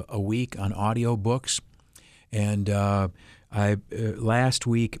biography a week on audiobooks, and last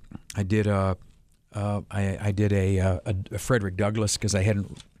week I did a Frederick Douglass, because I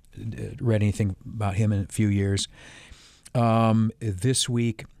hadn't read anything about him in a few years. This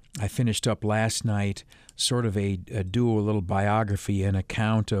week I finished up last night sort of a dual little biography, an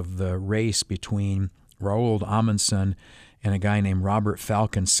account of the race between Roald Amundsen and a guy named Robert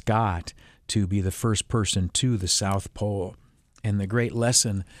Falcon Scott to be the first person to the South Pole. And the great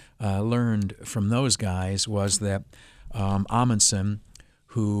lesson learned from those guys was that Amundsen,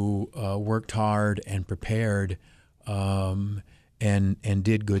 who worked hard and prepared and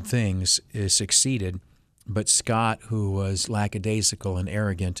did good things, succeeded. But Scott, who was lackadaisical and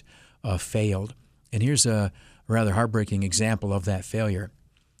arrogant, failed. And here's a rather heartbreaking example of that failure.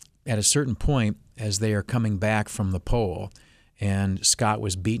 At a certain point, as they are coming back from the pole, and Scott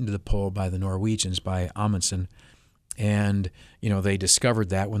was beaten to the pole by the Norwegians, by Amundsen, and they discovered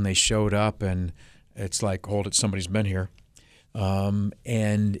that when they showed up, and it's like, hold it, somebody's been here.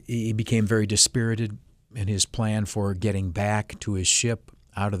 And he became very dispirited, and his plan for getting back to his ship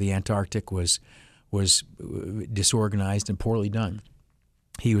out of the Antarctic was disorganized and poorly done.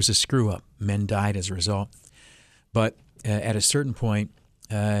 He was a screw-up. Men died as a result. But at a certain point,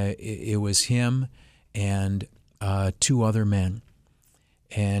 it was him and 2 other men.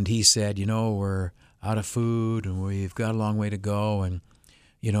 And he said, we're out of food, and we've got a long way to go, and,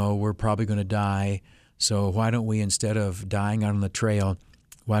 we're probably going to die. So why don't we, instead of dying out on the trail,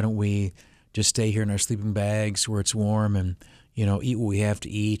 why don't we just stay here in our sleeping bags where it's warm and, eat what we have to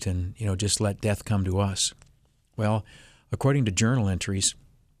eat and, just let death come to us? Well, according to journal entries,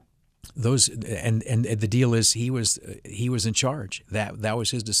 those and the deal is he was in charge. That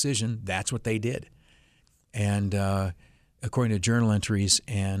was his decision. That's what they did. And according to journal entries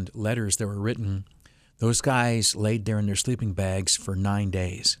and letters that were written, those guys laid there in their sleeping bags for 9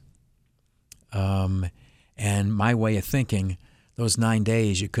 days. And my way of thinking, those 9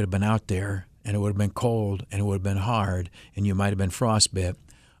 days you could have been out there, and it would have been cold, and it would have been hard, and you might have been frostbit,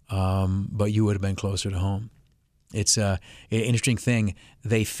 but you would have been closer to home. It's an interesting thing.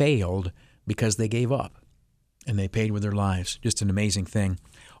 They failed because they gave up, and they paid with their lives. Just an amazing thing.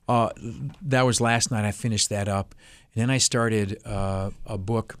 That was last night. I finished that up. And then I started a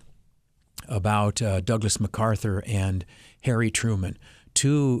book about Douglas MacArthur and Harry Truman.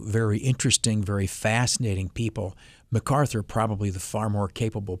 Two very interesting, very fascinating people. MacArthur probably the far more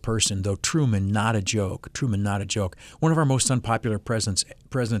capable person, though Truman not a joke. Truman not a joke. One of our most unpopular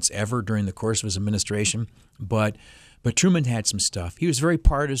presidents ever during the course of his administration. But Truman had some stuff. He was very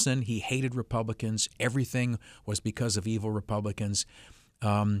partisan. He hated Republicans. Everything was because of evil Republicans.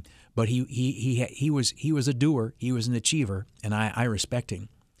 But he was a doer. He was an achiever, and I respect him.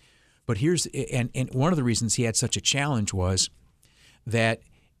 But here's and one of the reasons he had such a challenge was that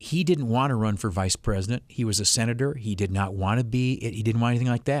he didn't want to run for vice president. He was a senator. He did not want to be. He didn't want anything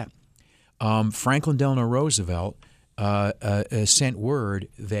like that. Franklin Delano Roosevelt sent word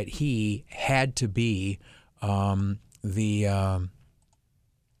that he had to be just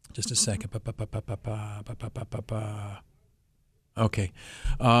a second. Okay.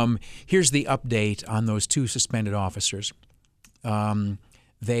 Here's the update on those two suspended officers.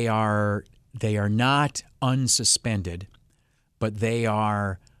 They are not unsuspended, but they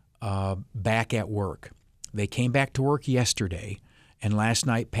are back at work. They came back to work yesterday, and last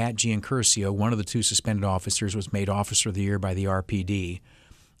night Pat Giancurcio, one of the two suspended officers, was made Officer of the Year by the RPD.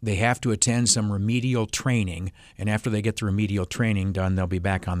 They have to attend some remedial training, and after they get the remedial training done, they'll be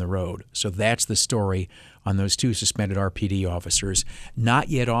back on the road. So that's the story on those two suspended RPD officers. Not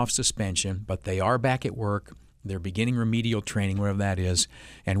yet off suspension, but they are back at work. They're beginning remedial training, whatever that is,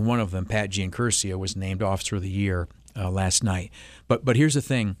 and one of them, Pat Giancurcio, was named Officer of the Year last night. But here's the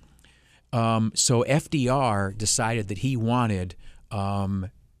thing. So FDR decided that he wanted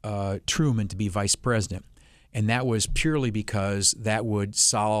Truman to be vice president. And that was purely because that would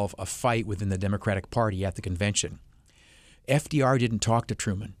solve a fight within the Democratic Party at the convention. FDR didn't talk to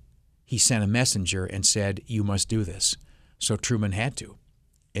Truman. He sent a messenger and said, you must do this. So Truman had to.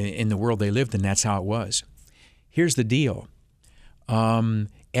 In the world they lived in, that's how it was. Here's the deal.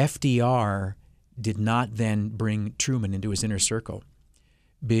 FDR did not then bring Truman into his inner circle.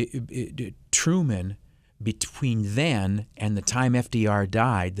 Truman, between then and the time FDR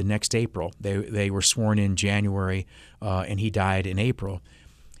died, the next April, they were sworn in January, and he died in April.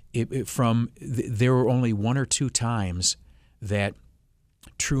 There were only one or two times that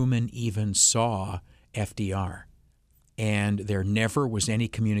Truman even saw FDR. And there never was any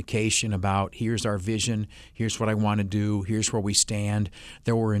communication about, here's our vision, here's what I want to do, here's where we stand.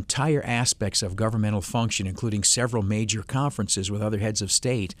 There were entire aspects of governmental function, including several major conferences with other heads of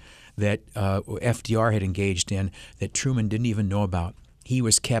state that FDR had engaged in that Truman didn't even know about. He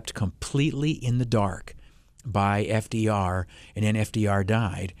was kept completely in the dark by FDR, and then FDR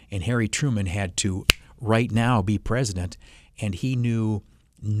died, and Harry Truman had to right now be president, and he knew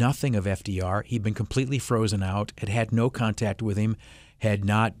nothing of FDR. He'd been completely frozen out, had no contact with him, had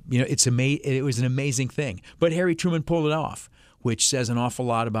not, it was an amazing thing. But Harry Truman pulled it off, which says an awful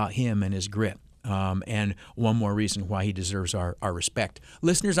lot about him and his grit. And one more reason why he deserves our respect.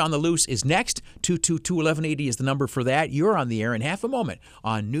 Listeners on the Loose is next. 222-1180 is the number for that. You're on the air in half a moment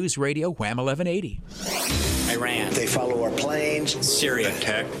on News Radio Wham 1180. Iran. They follow our planes. Syria.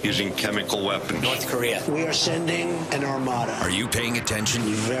 Attack using chemical weapons. North Korea. We are sending an armada. Are you paying attention?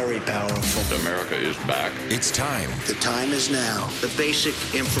 Very powerful. America is back. It's time. The time is now. The basic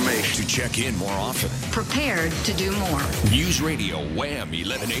information. To check in more often. Prepared to do more. News Radio Wham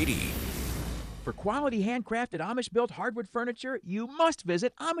 1180. For quality handcrafted Amish-built hardwood furniture, you must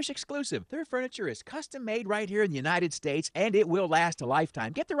visit Amish Exclusive. Their furniture is custom-made right here in the United States, and it will last a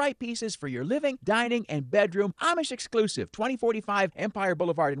lifetime. Get the right pieces for your living, dining, and bedroom. Amish Exclusive, 2045 Empire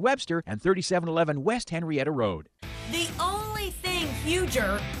Boulevard in Webster and 3711 West Henrietta Road. The only thing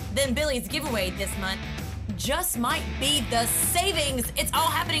huger than Billy's giveaway this month just might be the savings. It's all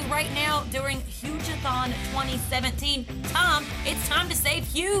happening right now during Huge-a-thon 2017. Tom, it's time to save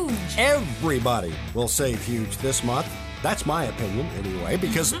huge. Everybody will save huge this month. That's my opinion, anyway,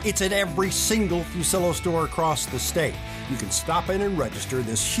 because it's at every single Fusillo store across the state. You can stop in and register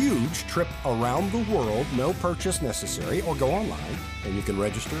this huge trip around the world, no purchase necessary, or go online, and you can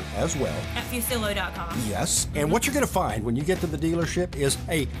register as well. At Fusillo.com. Yes, and what you're going to find when you get to the dealership is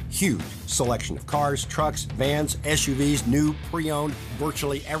a huge selection of cars, trucks, vans, SUVs, new, pre-owned,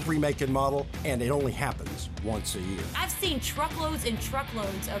 virtually every make and model, and it only happens once a year. I've seen truckloads and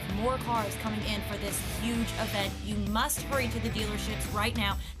truckloads of more cars coming in for this huge event. You must hurry to the dealerships right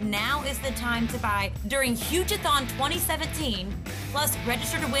now. Now is the time to buy during Hugeathon 2017. Plus,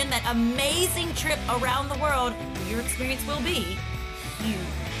 register to win that amazing trip around the world. Your experience will be huge.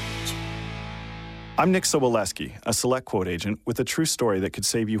 I'm Nick Soboleski, a Select Quote agent with a true story that could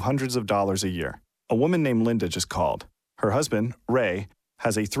save you hundreds of dollars a year. A woman named Linda just called. Her husband, Ray,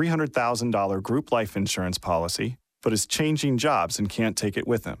 has a $300,000 group life insurance policy, but is changing jobs and can't take it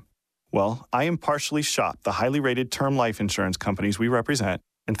with him. Well, I impartially shopped the highly rated term life insurance companies we represent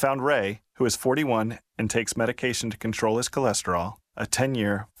and found Ray, who is 41 and takes medication to control his cholesterol, a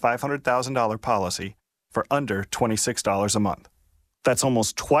 10-year, $500,000 policy for under $26 a month. That's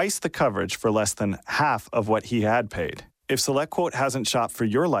almost twice the coverage for less than half of what he had paid. If SelectQuote hasn't shopped for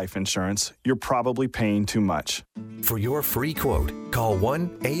your life insurance, you're probably paying too much. For your free quote, call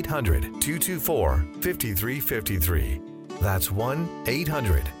 1-800-224-5353. That's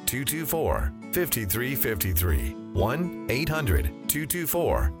 1-800-224-5353.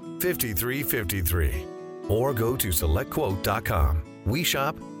 1-800-224-5353. Or go to SelectQuote.com. We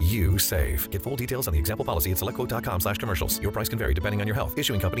shop, you save. Get full details on the example policy at SelectQuote.com/commercials. Your price can vary depending on your health,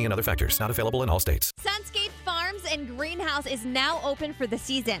 issuing company, and other factors. Not available in all states. Sunscape Farms and Greenhouse is now open for the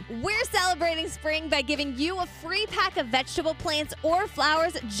season. We're celebrating spring by giving you a free pack of vegetable plants or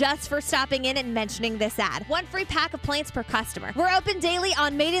flowers just for stopping in and mentioning this ad. One free pack of plants per customer. We're open daily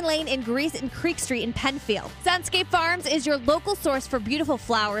on Maiden Lane in Greece and Creek Street in Penfield. Sunscape Farms is your local source for beautiful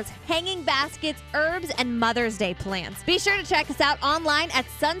flowers, hanging baskets, herbs, and Mother's Day plants. Be sure to check us out online at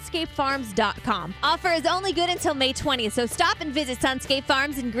sunscapefarms.com. Offer is only good until May 20th, so stop and visit Sunscape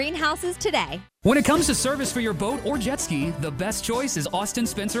Farms and Greenhouses today. When it comes to service for your boat or jet ski, the best choice is Austin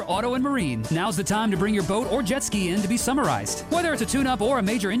Spencer Auto and Marine. Now's the time to bring your boat or jet ski in to be summarized. Whether it's a tune-up or a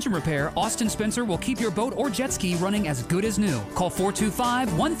major engine repair, Austin Spencer will keep your boat or jet ski running as good as new. Call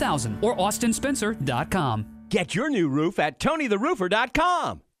 425-1000 or austinspencer.com. Get your new roof at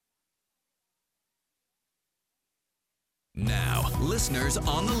TonyTheRoofer.com. Now, listeners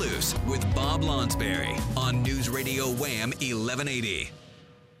on the loose with Bob Lonsberry on News Radio Wham 1180.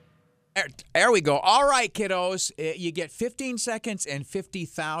 There we go. All right, kiddos. You get 15 seconds and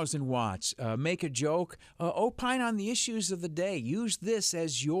 50,000 watts. Make a joke. Opine on the issues of the day. Use this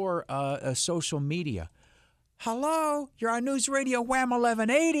as your social media. Hello, you're on News Radio Wham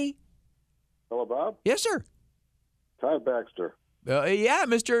 1180. Hello, Bob? Yes, sir. Todd Baxter. Yeah,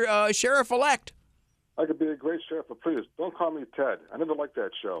 Mr. Sheriff-elect. I could be a great sheriff, but please, don't call me Ted. I never liked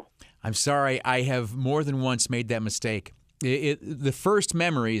that show. I'm sorry. I have more than once made that mistake. The first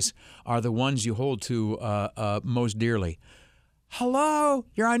memories are the ones you hold to most dearly. Hello,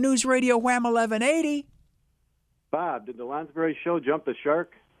 you're on News Radio Wham 1180. Bob, did the Lonsberry show jump the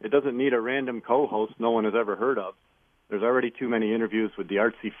shark? It doesn't need a random co-host no one has ever heard of. There's already too many interviews with the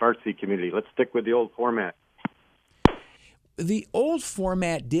artsy-fartsy community. Let's stick with the old format. The old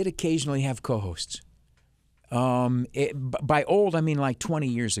format did occasionally have co-hosts. By old, I mean like 20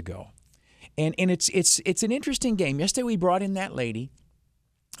 years ago. And it's an interesting game. Yesterday we brought in that lady,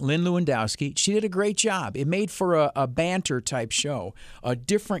 Lynn Lewandowski. She did a great job. It made for a banter-type show, a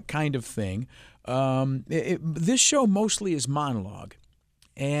different kind of thing. This show mostly is monologue.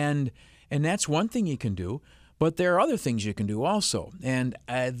 And that's one thing you can do. But there are other things you can do also. And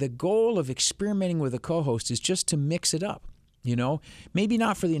the goal of experimenting with a co-host is just to mix it up. You know, maybe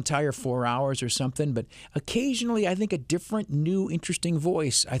not for the entire 4 hours or something, but occasionally I think a different, new, interesting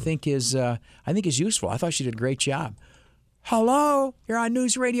voice I think is useful. I thought she did a great job. Hello, you're on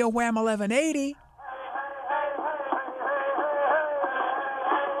News Radio Wham 1180.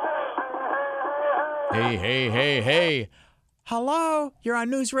 Hey. Hello, you're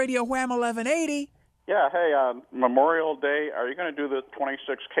on News Radio Wham 1180. Yeah, hey, Memorial Day, are you going to do the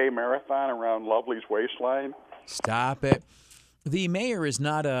 26K marathon around Lovely's waistline? Stop it. The mayor is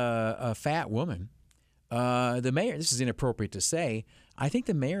not a fat woman. The mayor, this is inappropriate to say, I think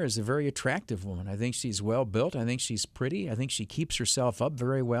the mayor is a very attractive woman. I think she's well built. I think she's pretty. I think she keeps herself up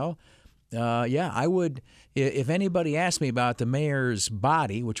very well. Yeah, I would, if anybody asked me about the mayor's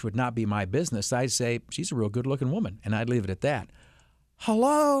body, which would not be my business, I'd say she's a real good-looking woman, and I'd leave it at that.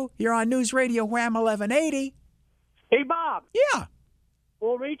 Hello, you're on News Radio Wham 1180. Hey, Bob. Yeah.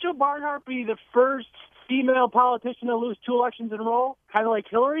 Will Rachel Barnhart be the first female politician to lose 2 elections in a row, kind of like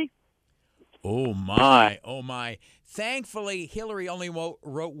Hillary? Oh, my. Oh, my. Thankfully, Hillary only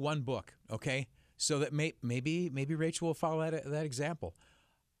wrote one book, okay? So that maybe Rachel will follow that example.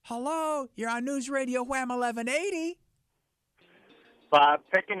 Hello, you're on News Radio Wham 1180. Bob,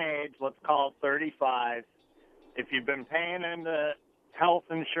 pick an age. Let's call it 35. If you've been paying into health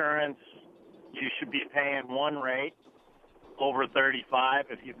insurance, you should be paying one rate over 35.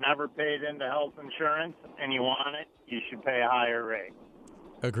 If you've never paid into health insurance and you want it, you should pay a higher rate.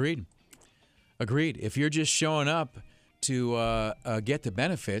 Agreed. If you're just showing up to get the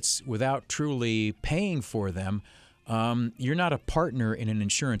benefits without truly paying for them, you're not a partner in an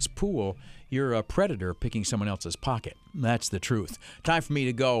insurance pool. You're a predator picking someone else's pocket. That's the truth. Time for me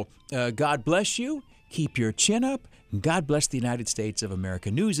to go. God bless you. Keep your chin up. God bless the United States of America.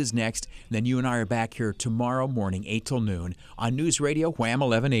 News is next. Then you and I are back here tomorrow morning, 8 till noon, on News Radio Wham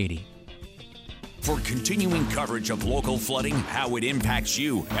 1180. For continuing coverage of local flooding, how it impacts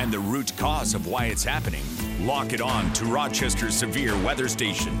you, and the root cause of why it's happening, lock it on to Rochester's Severe Weather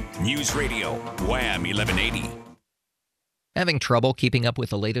Station, News Radio Wham 1180. Having trouble keeping up with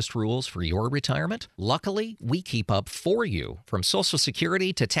the latest rules for your retirement? Luckily, we keep up for you. From Social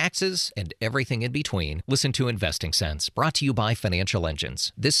Security to taxes and everything in between, listen to Investing Sense, brought to you by Financial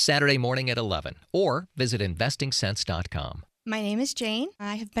Engines, this Saturday morning at 11, or visit investingsense.com. My name is Jane.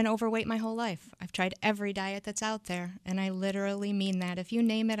 I have been overweight my whole life. I've tried every diet that's out there, and I literally mean that. If you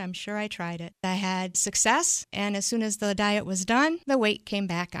name it, I'm sure I tried it. I had success, and as soon as the diet was done, the weight came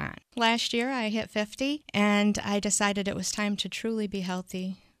back on. Last year, I hit 50, and I decided it was time to truly be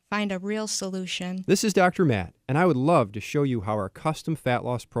healthy, find a real solution. This is Dr. Matt, and I would love to show you how our custom fat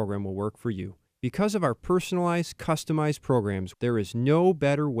loss program will work for you. Because of our personalized, customized programs, there is no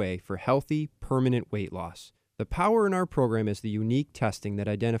better way for healthy, permanent weight loss. The power in our program is the unique testing that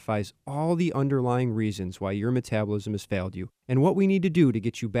identifies all the underlying reasons why your metabolism has failed you and what we need to do to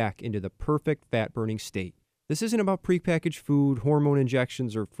get you back into the perfect fat-burning state. This isn't about prepackaged food, hormone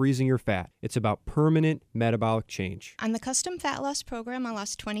injections, or freezing your fat. It's about permanent metabolic change. On the custom fat loss program, I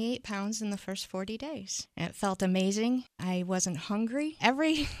lost 28 pounds in the first 40 days. It felt amazing. I wasn't hungry.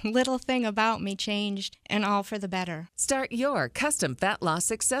 Every little thing about me changed, and all for the better. Start your custom fat loss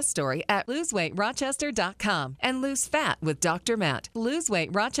success story at LoseWeightRochester.com and lose fat with Dr. Matt.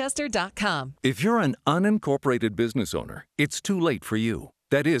 LoseWeightRochester.com. If you're an unincorporated business owner, it's too late for you.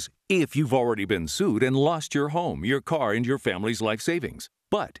 That is, if you've already been sued and lost your home, your car, and your family's life savings.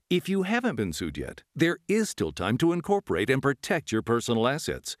 But if you haven't been sued yet, there is still time to incorporate and protect your personal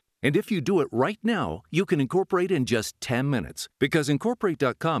assets. And if you do it right now, you can incorporate in just 10 minutes, because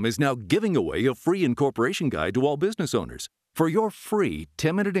Incorporate.com is now giving away a free incorporation guide to all business owners. For your free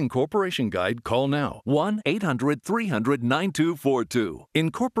 10-minute incorporation guide, call now. 1-800-300-9242.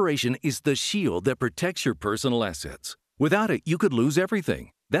 Incorporation is the shield that protects your personal assets. Without it, you could lose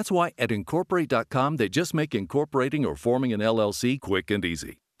everything. That's why at Incorporate.com, they just make incorporating or forming an LLC quick and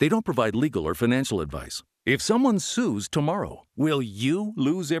easy. They don't provide legal or financial advice. If someone sues tomorrow, will you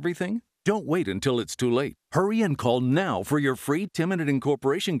lose everything? Don't wait until it's too late. Hurry and call now for your free 10-minute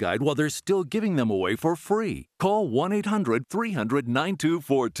incorporation guide while they're still giving them away for free. Call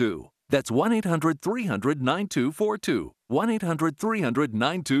 1-800-300-9242. That's 1-800-300-9242.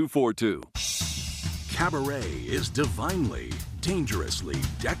 1-800-300-9242. Cabaret is divinely, dangerously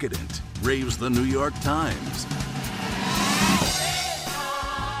decadent, raves the New York Times.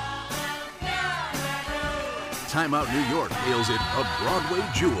 Time Out New York hails it a Broadway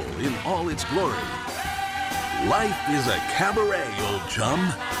jewel in all its glory. Life is a cabaret, old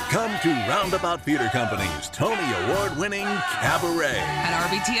chum. Come to Roundabout Theater Company's Tony Award-winning Cabaret. At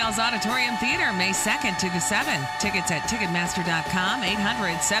RBTL's Auditorium Theater, May 2nd to the 7th. Tickets at Ticketmaster.com,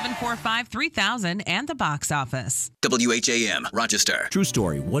 800-745-3000, and the box office. WHAM, Rochester. True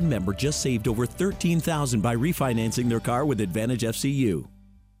story. One member just saved over $13,000 by refinancing their car with Advantage FCU.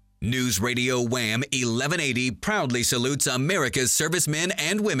 News Radio Wham 1180 proudly salutes America's servicemen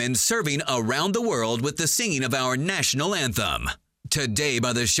and women serving around the world with the singing of our national anthem. Today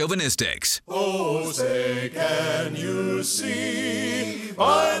by the Chauvinistics. Oh, say, can you see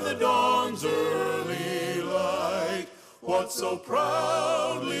by the dawn's early light what so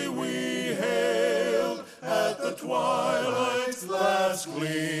proudly we hailed at the twilight's last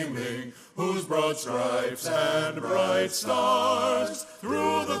gleaming, whose broad stripes and bright stars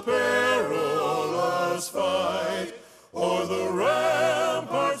through the perilous fight o'er the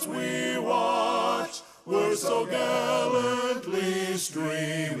ramparts we watched were so gallantly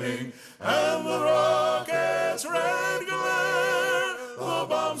streaming, and the rockets' red glare, the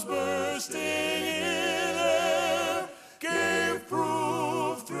bombs bursting in air, gave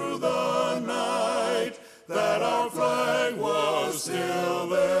proof through the night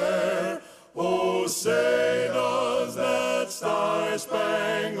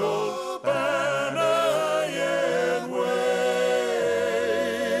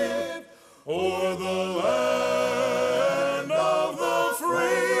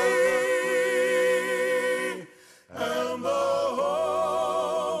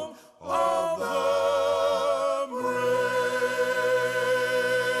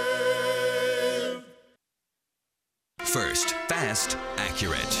First, fast,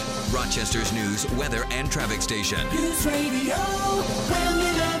 accurate. Rochester's news, weather, and traffic station. News Radio